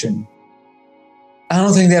reincarnation, I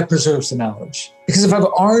don't think that preserves the knowledge. Because if I've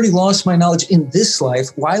already lost my knowledge in this life,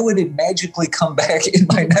 why would it magically come back in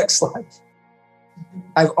my next life?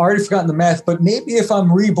 I've already forgotten the math, but maybe if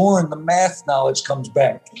I'm reborn, the math knowledge comes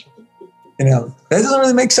back. That doesn't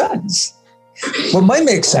really make sense. What might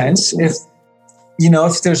make sense if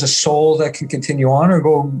there's a soul that can continue on or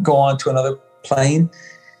go on to another plane,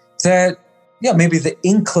 that, maybe the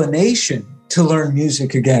inclination to learn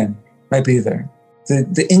music again might be there.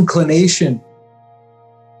 The inclination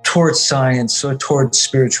towards science or towards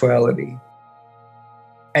spirituality.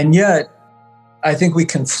 And yet, I think we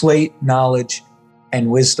conflate knowledge and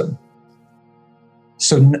wisdom.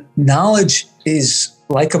 So knowledge is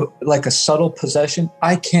like a subtle possession.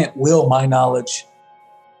 I can't will my knowledge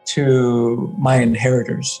to my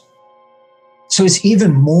inheritors. So it's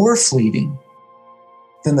even more fleeting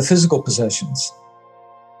than the physical possessions.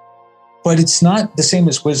 But it's not the same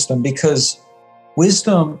as wisdom, because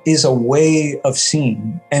wisdom is a way of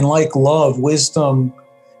seeing. And like love, wisdom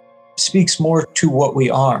speaks more to what we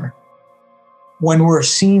are. When we're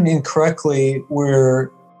seen incorrectly, we're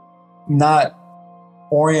not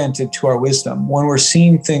oriented to our wisdom. When we're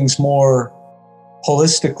seeing things more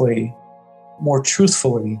holistically, more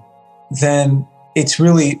truthfully, then it's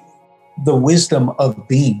really the wisdom of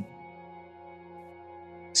being.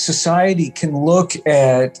 Society can look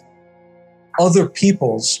at other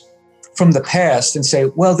peoples from the past and say,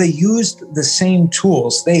 well, they used the same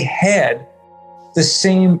tools. They had the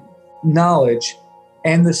same knowledge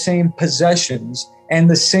and the same possessions and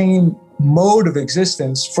the same mode of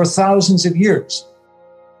existence for thousands of years.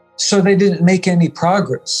 So they didn't make any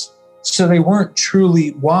progress. So they weren't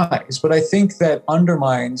truly wise. But I think that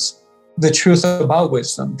undermines the truth about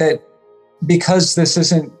wisdom, that because this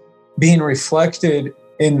isn't being reflected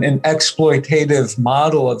in an exploitative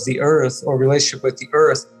model of the earth or relationship with the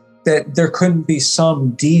earth, that there couldn't be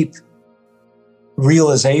some deep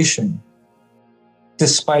realization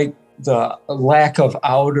despite the lack of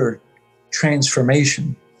outer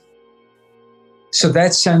transformation. So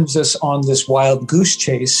that sends us on this wild goose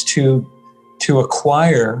chase to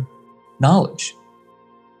acquire knowledge.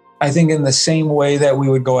 I think in the same way that we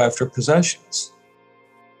would go after possessions.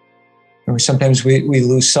 Sometimes we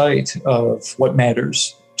lose sight of what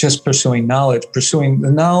matters, just pursuing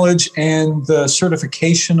the knowledge and the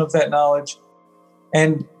certification of that knowledge.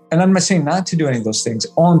 And I'm not saying not to do any of those things.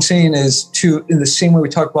 All I'm saying is in the same way we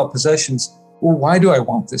talk about possessions, well, why do I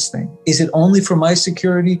want this thing? Is it only for my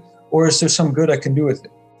security, or is there some good I can do with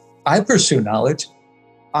it? I pursue knowledge.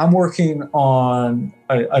 I'm working on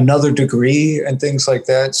another degree and things like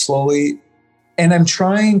that slowly. And I'm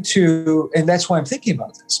trying to, and that's why I'm thinking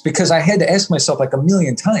about this, because I had to ask myself like a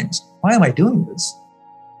million times, why am I doing this?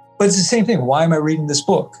 But it's the same thing. Why am I reading this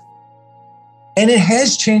book? And it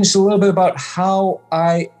has changed a little bit about how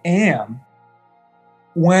I am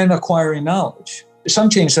when acquiring knowledge. Some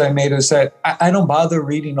change that I made is that I don't bother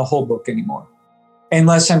reading a whole book anymore,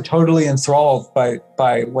 unless I'm totally enthralled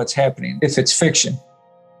by what's happening. If it's fiction,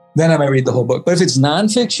 then I might read the whole book. But if it's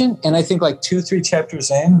nonfiction, and I think like 2-3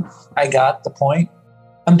 chapters in, I got the point,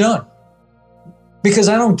 I'm done. Because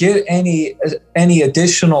I don't get any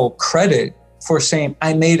additional credit for saying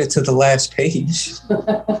I made it to the last page.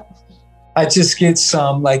 I just get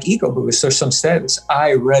some like ego boost or some status.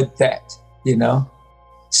 I read that,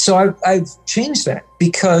 So I've changed that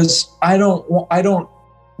because I don't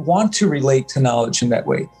want to relate to knowledge in that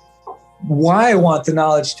way. Why I want the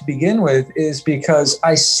knowledge to begin with is because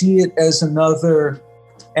I see it as another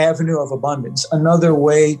avenue of abundance, another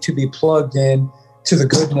way to be plugged in to the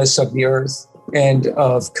goodness of the earth and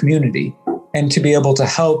of community, and to be able to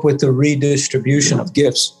help with the redistribution of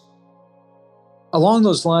gifts. Along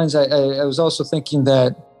those lines, I was also thinking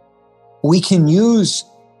that we can use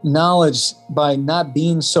knowledge by not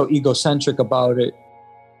being so egocentric about it.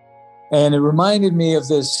 And it reminded me of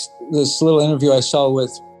this little interview I saw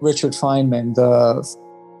with Richard Feynman, the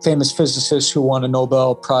famous physicist who won a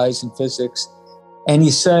Nobel Prize in physics. And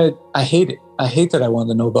he said, I hate it. I hate that I won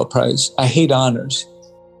the Nobel Prize. I hate honors.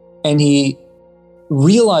 And he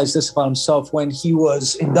realized this about himself when he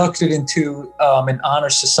was inducted into an honor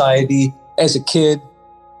society as a kid,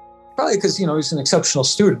 probably because, he was an exceptional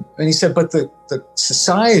student. And he said, but the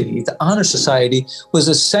society, the honor society, was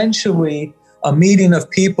essentially a meeting of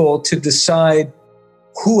people to decide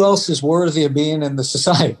who else is worthy of being in the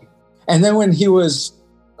society. And then when he was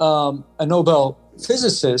a Nobel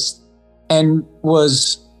physicist and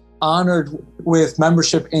was honored with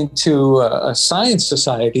membership into a science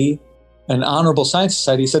society, an honorable science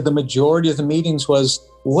society, he said the majority of the meetings was,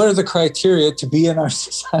 what are the criteria to be in our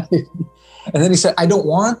society? And then he said, I don't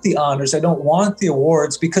want the honors. I don't want the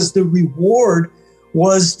awards, because the reward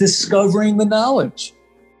was discovering the knowledge.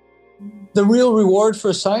 The real reward for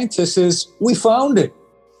a scientist is we found it.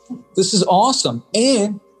 This is awesome.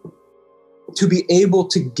 And to be able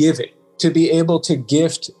to give it, to be able to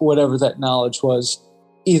gift whatever that knowledge was,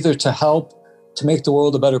 either to help to make the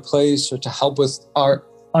world a better place or to help with our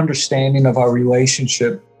understanding of our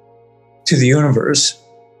relationship to the universe.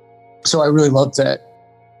 So I really love that.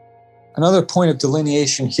 Another point of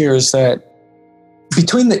delineation here is that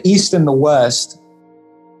between the East and the West,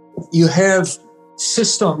 you have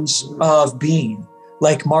systems of being,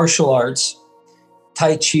 like martial arts,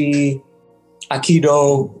 Tai Chi,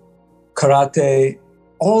 Aikido, Karate,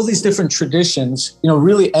 all these different traditions,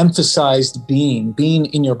 really emphasized being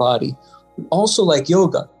in your body. Also like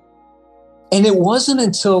yoga. And it wasn't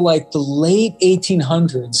until like the late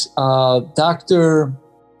 1800s, Dr.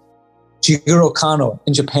 Jigoro Kano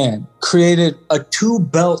in Japan created a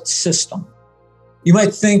 2-belt system. You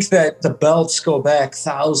might think that the belts go back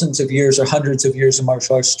thousands of years or hundreds of years in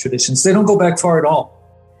martial arts traditions. They don't go back far at all.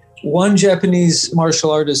 One Japanese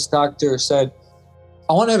martial artist doctor said,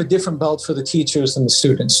 I want to have a different belt for the teachers and the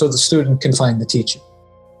students so the student can find the teacher.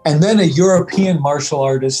 And then a European martial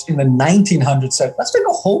artist in the 1900s said, let's make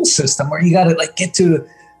a whole system where you got to get to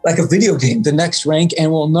like a video game, the next rank,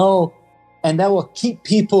 and we'll know. And that will keep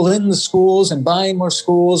people in the schools and buying more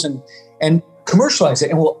schools and commercialize it.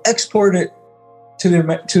 And we'll export it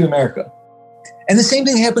to America. And the same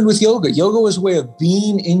thing happened with yoga. Yoga was a way of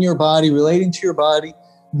being in your body, relating to your body,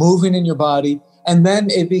 moving in your body. And then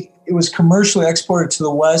it It was commercially exported to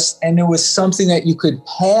the West, and it was something that you could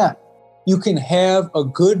have. You can have a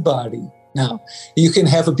good body now. You can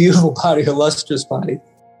have a beautiful body, a lustrous body.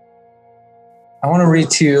 I want to read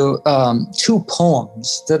to you 2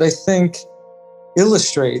 poems that I think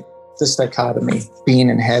illustrate this dichotomy, being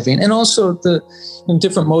and having, and also the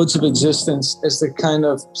different modes of existence as they kind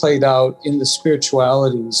of played out in the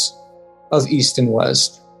spiritualities of East and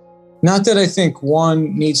West. Not that I think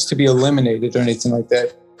one needs to be eliminated or anything like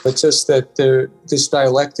that, but just that this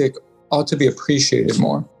dialectic ought to be appreciated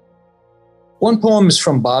more. One poem is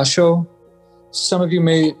from Basho. Some of you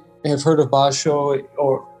may have heard of Basho,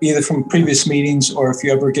 or either from previous meetings, or if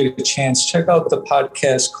you ever get a chance, check out the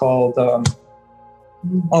podcast called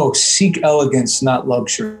Seek Elegance, Not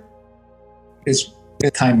Luxury. It's a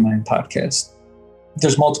Kind Mind podcast.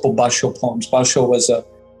 There's multiple Basho poems. Basho was a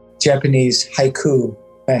Japanese haiku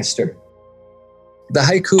master. The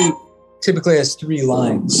haiku typically has 3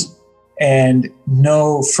 lines and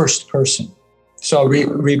no first person. So I'll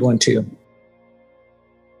read one to you.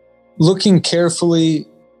 Looking carefully,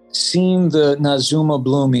 seeing the Nazuma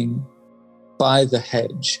blooming by the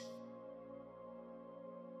hedge.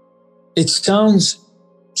 It sounds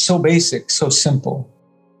so basic, so simple.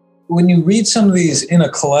 When you read some of these in a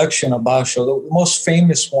collection of Basho, the most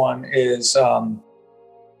famous one is an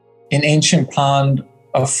ancient pond,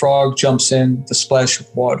 a frog jumps in, the splash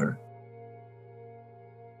of water.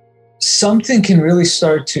 Something can really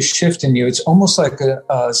start to shift in you. It's almost like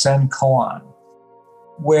a Zen koan,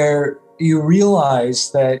 where you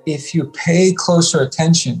realize that if you pay closer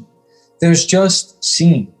attention, there's just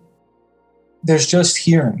seeing, there's just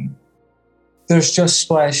hearing, there's just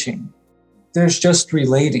splashing, there's just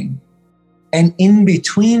relating. And in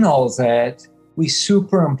between all that, we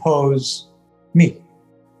superimpose me.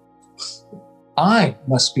 I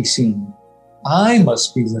must be seen. I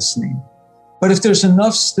must be listening. But if there's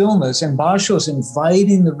enough stillness, and Basho is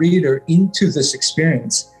inviting the reader into this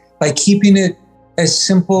experience by keeping it as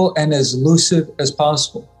simple and as lucid as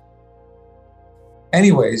possible.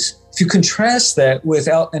 Anyways, if you contrast that with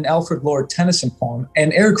an Alfred Lord Tennyson poem,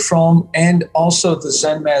 and Erich Fromm and also the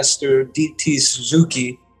Zen master D.T.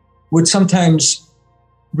 Suzuki would sometimes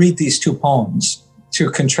read these 2 poems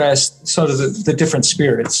to contrast sort of the different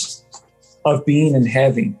spirits of being and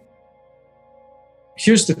having.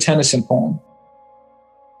 Here's the Tennyson poem.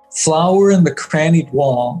 Flower in the crannied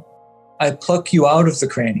wall, I pluck you out of the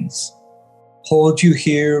crannies. Hold you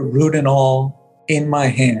here, root and all, in my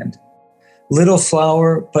hand. Little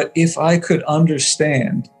flower, but if I could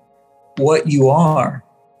understand what you are,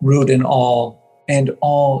 root and all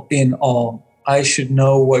in all, I should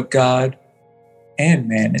know what God and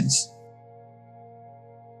man is.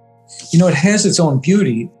 You know, it has its own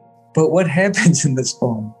beauty, but what happens in this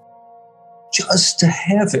poem? Just to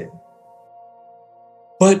have it.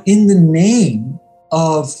 But in the name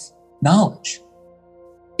of knowledge.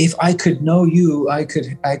 If I could know you, I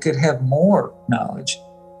could have more knowledge.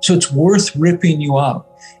 So it's worth ripping you out.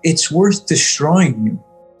 It's worth destroying you.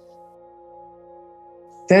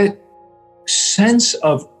 That sense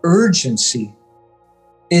of urgency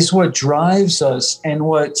is what drives us and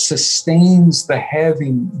what sustains the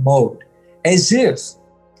having mode. As if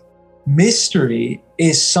mystery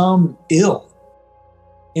is some ill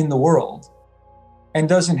in the world and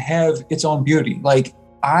doesn't have its own beauty. Like,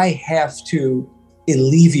 I have to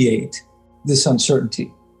alleviate this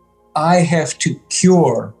uncertainty. I have to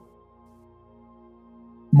cure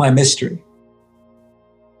my mystery.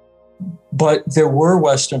 But there were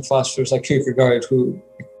Western philosophers like Kierkegaard who,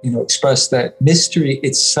 expressed that mystery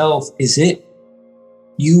itself is it.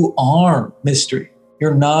 You are mystery.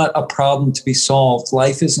 You're not a problem to be solved.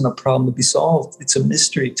 Life isn't a problem to be solved. It's a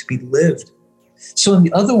mystery to be lived. So in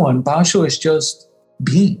the other one, Basho is just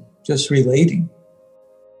being, just relating.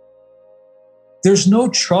 There's no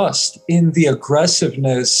trust in the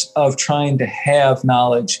aggressiveness of trying to have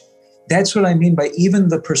knowledge. That's what I mean by even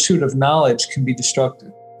the pursuit of knowledge can be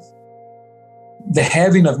destructive. The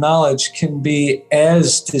having of knowledge can be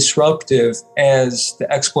as disruptive as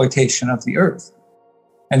the exploitation of the earth.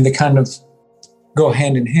 And they kind of go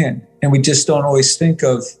hand in hand. And we just don't always think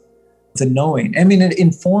of the knowing. I mean, it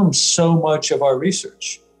informs so much of our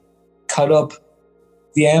research. Cut up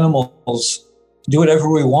the animals, do whatever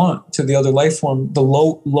we want to the other life form, the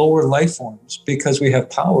lower life forms, because we have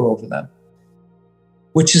power over them.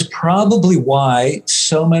 Which is probably why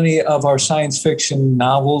so many of our science fiction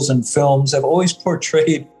novels and films have always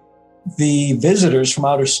portrayed the visitors from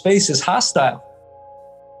outer space as hostile,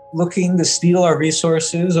 looking to steal our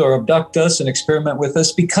resources or abduct us and experiment with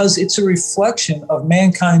us, because it's a reflection of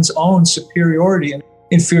mankind's own superiority and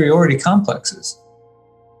inferiority complexes.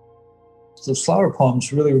 those flower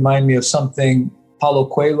poems really remind me of something Paulo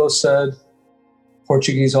Coelho said,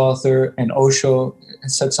 Portuguese author, and Osho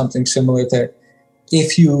said something similar, that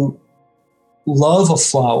if you love a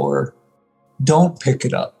flower, don't pick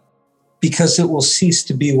it up, because it will cease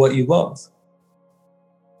to be what you love.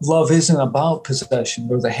 Love isn't about possession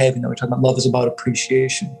or the having that we're talking about. Love is about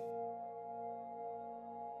appreciation.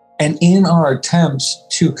 And in our attempts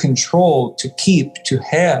to control, to keep, to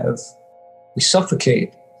have, we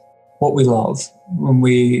suffocate what we love when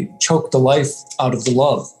we choke the life out of the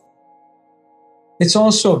love. It's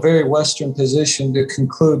also a very Western position to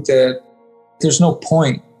conclude that there's no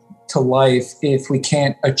point to life if we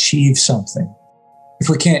can't achieve something, if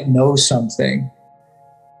we can't know something.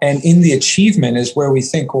 And in the achievement is where we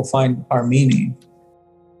think we'll find our meaning.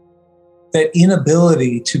 That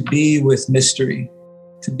inability to be with mystery,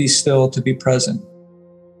 to be still, to be present.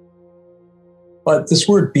 But this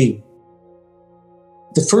word be,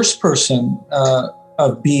 the first person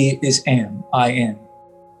of be is am, I am.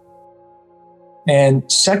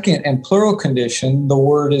 And second and plural condition, the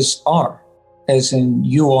word is are, as in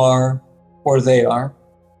you are or they are.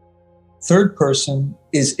 Third person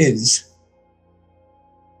is.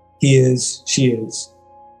 He is, she is.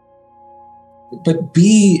 But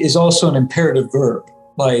be is also an imperative verb,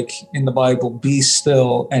 like in the Bible, be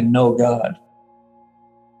still and know God.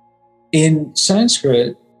 In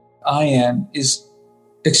Sanskrit, I am is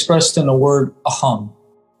expressed in the word aham.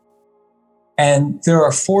 And there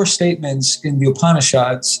are 4 statements in the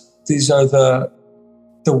Upanishads. These are the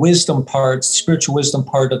wisdom parts, spiritual wisdom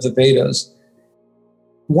part of the Vedas.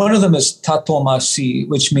 One of them is tatomasi,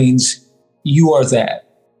 which means you are that.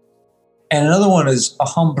 And another one is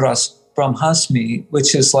aham brahmasmi,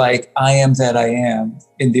 which is like I am that I am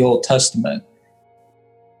in the Old Testament.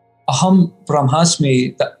 Aham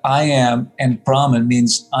brahmasmi, the I am, and Brahman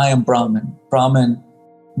means I am Brahman. Brahman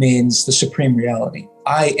means the supreme reality.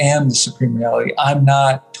 I am the supreme reality. I'm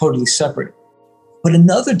not totally separate. But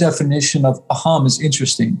another definition of aham is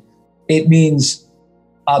interesting. It means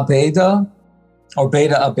abeda or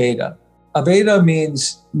beta abeda. Abeda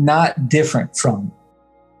means not different from.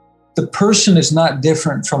 The person is not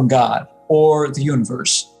different from God or the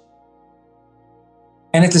universe.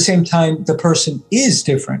 And at the same time, the person is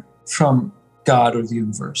different from God or the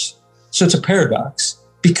universe. So it's a paradox,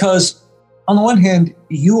 because on the one hand,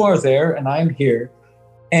 you are there and I'm here.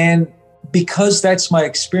 And because that's my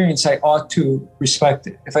experience, I ought to respect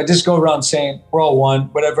it. If I just go around saying, we're all one,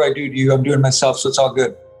 whatever I do to you, I'm doing myself, so it's all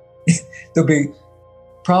good, there'll be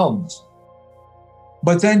problems.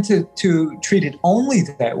 But then to treat it only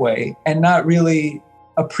that way and not really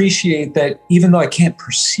appreciate that even though I can't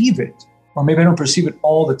perceive it, or maybe I don't perceive it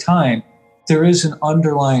all the time, there is an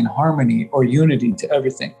underlying harmony or unity to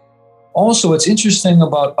everything. Also, what's interesting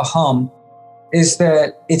about aham is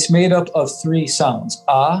that it's made up of 3 sounds,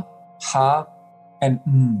 a, ha, and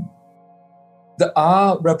The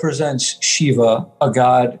a represents Shiva, a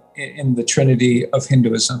god in the Trinity of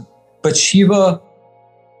Hinduism. But Shiva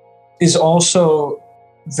is also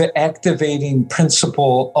the activating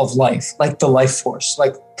principle of life, like the life force,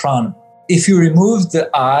 like prana. If you remove the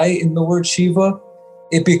I in the word Shiva,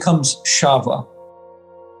 it becomes Shava.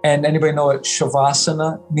 And anybody know what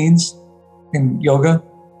Shavasana means in yoga?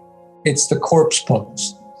 It's the corpse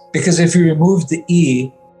pose. Because if you remove the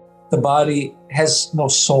E, the body has no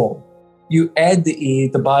soul. You add the E,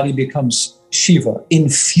 the body becomes Shiva,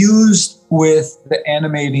 infused with the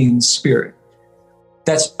animating spirit.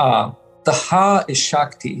 That's A. The Ha is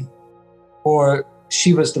Shakti, or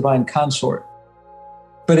Shiva's divine consort.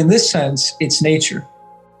 But in this sense, it's nature.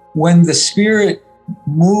 When the spirit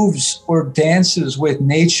moves or dances with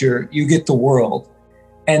nature, you get the world.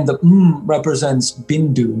 And the represents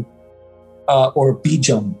Bindu, or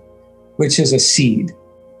Bijam, which is a seed.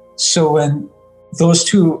 So when those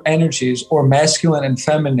 2 energies, or masculine and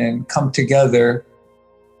feminine, come together,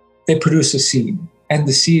 they produce a seed. And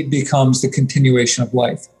the seed becomes the continuation of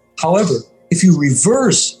life. However, if you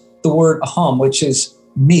reverse the word aham, which is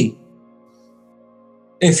me,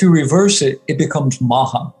 if you reverse it, it becomes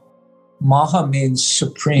maha. Maha means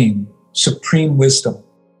supreme, supreme wisdom.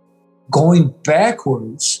 Going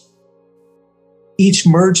backwards, each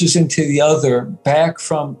merges into the other, back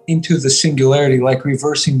from into the singularity, like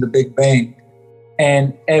reversing the Big Bang,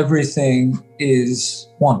 and everything is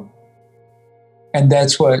one. And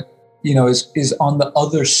that's what is on the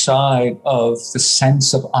other side of the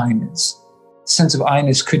sense of I-ness. Sense of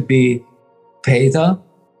I-ness could be Veda,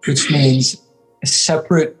 which means a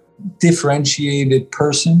separate, differentiated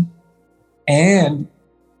person, and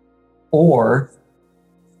or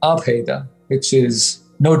Abheda, which is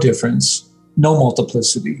no difference, no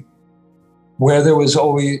multiplicity, Where there was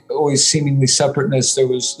always seemingly separateness, there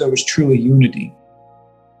was truly unity.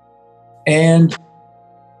 And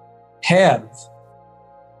have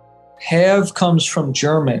comes from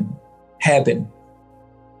German, haben.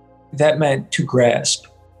 That meant to grasp.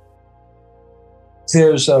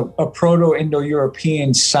 There's a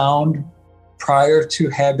Proto-Indo-European sound prior to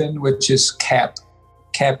haben, which is cap.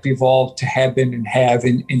 Cap evolved to haben and have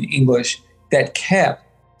in English. That cap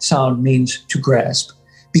sound means to grasp.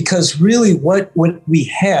 Because really what we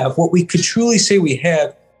have, what we could truly say we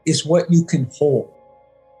have, is what you can hold.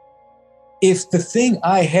 If the thing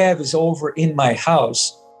I have is over in my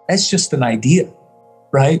house, that's just an idea,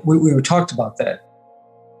 right? We talked about that.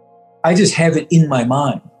 I just have it in my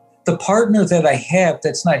mind. The partner that I have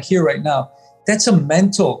that's not here right now, that's a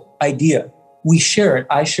mental idea. We share it.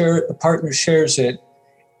 I share it. The partner shares it.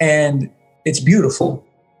 And it's beautiful.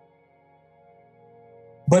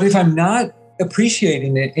 But if I'm not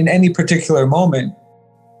appreciating it in any particular moment,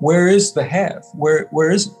 where is the have?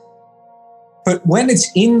 Where is it? But when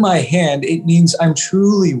it's in my hand, it means I'm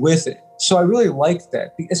truly with it. So I really like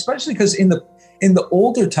that, especially because in the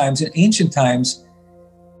older times, in ancient times,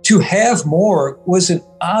 to have more was an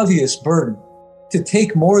obvious burden. To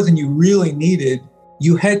take more than you really needed,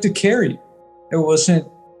 you had to carry. There wasn't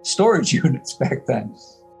storage units back then.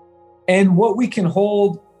 And what we can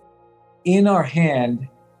hold in our hand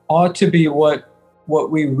ought to be what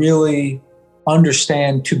we really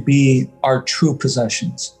understand to be our true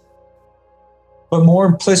possessions. But more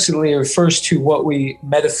implicitly, it refers to what we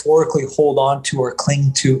metaphorically hold on to or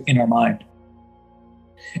cling to in our mind.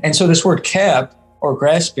 And so this word cap, or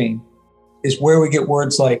grasping, is where we get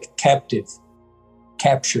words like captive,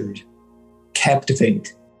 captured,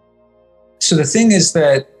 captivate. So the thing is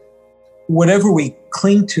that whatever we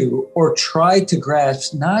cling to or try to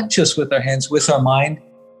grasp, not just with our hands, with our mind,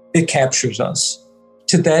 it captures us.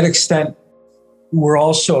 To that extent, we're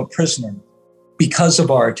also a prisoner because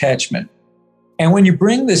of our attachment. And when you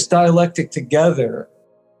bring this dialectic together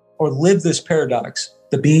or live this paradox,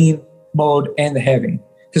 the being, mode, and the having,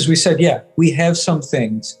 because we said, yeah, we have some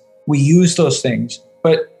things, we use those things,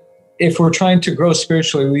 but if we're trying to grow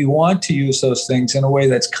spiritually, we want to use those things in a way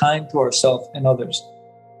that's kind to ourselves and others.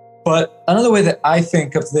 But another way that I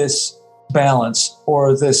think of this balance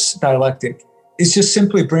or this dialectic is just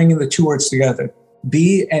simply bringing the two words together.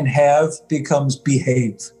 Be and have becomes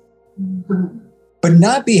behave. But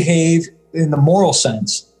not behave in the moral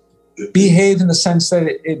sense. Behave in the sense that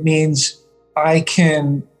it means I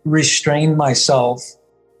can restrain myself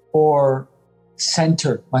or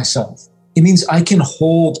center myself. It means I can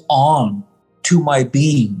hold on to my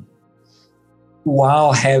being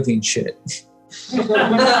while having shit.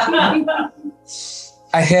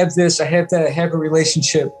 I have this, I have that, I have a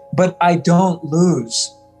relationship, but I don't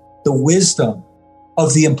lose the wisdom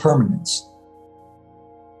of the impermanence.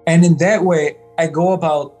 And in that way, I go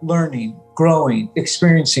about learning, growing,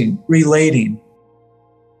 experiencing, relating,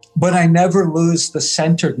 but I never lose the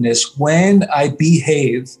centeredness when I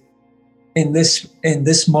behave in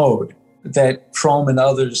this mode that Fromm and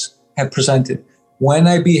others have presented. When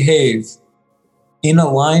I behave in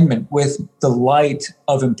alignment with the light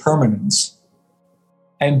of impermanence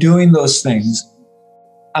and doing those things,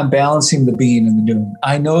 I'm balancing the being and the doing.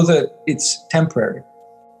 I know that it's temporary.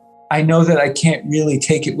 I know that I can't really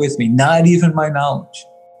take it with me, not even my knowledge.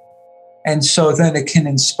 And so then it can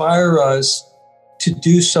inspire us to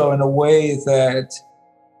do so in a way that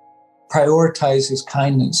prioritizes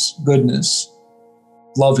kindness, goodness,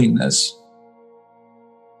 lovingness.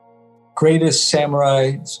 Greatest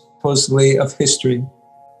samurai, supposedly, of history,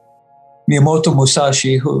 Miyamoto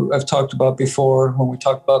Musashi, who I've talked about before when we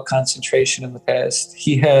talked about concentration in the past,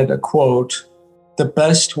 he had a quote, "The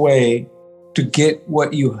best way to get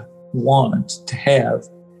what you want to have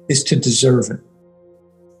is to deserve it."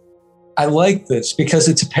 I like this because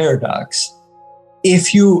it's a paradox.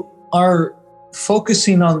 If you are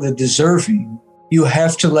focusing on the deserving, you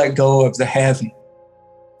have to let go of the having.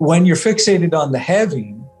 When you're fixated on the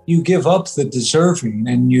having, you give up the deserving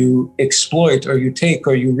and you exploit or you take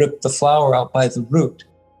or you rip the flower out by the root.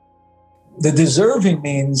 The deserving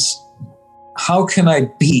means, how can I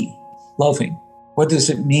be loving? What does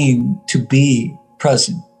it mean to be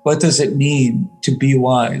present? What does it mean to be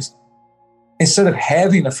wise? Instead of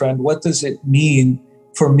having a friend, what does it mean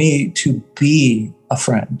for me to be a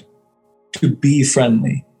friend, to be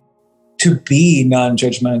friendly, to be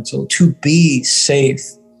non-judgmental, to be safe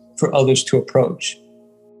for others to approach?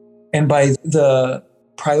 And by the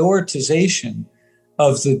prioritization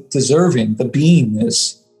of the deserving, the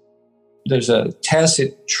beingness, there's a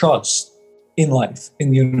tacit trust in life,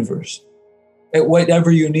 in the universe. That whatever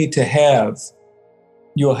you need to have,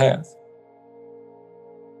 you'll have.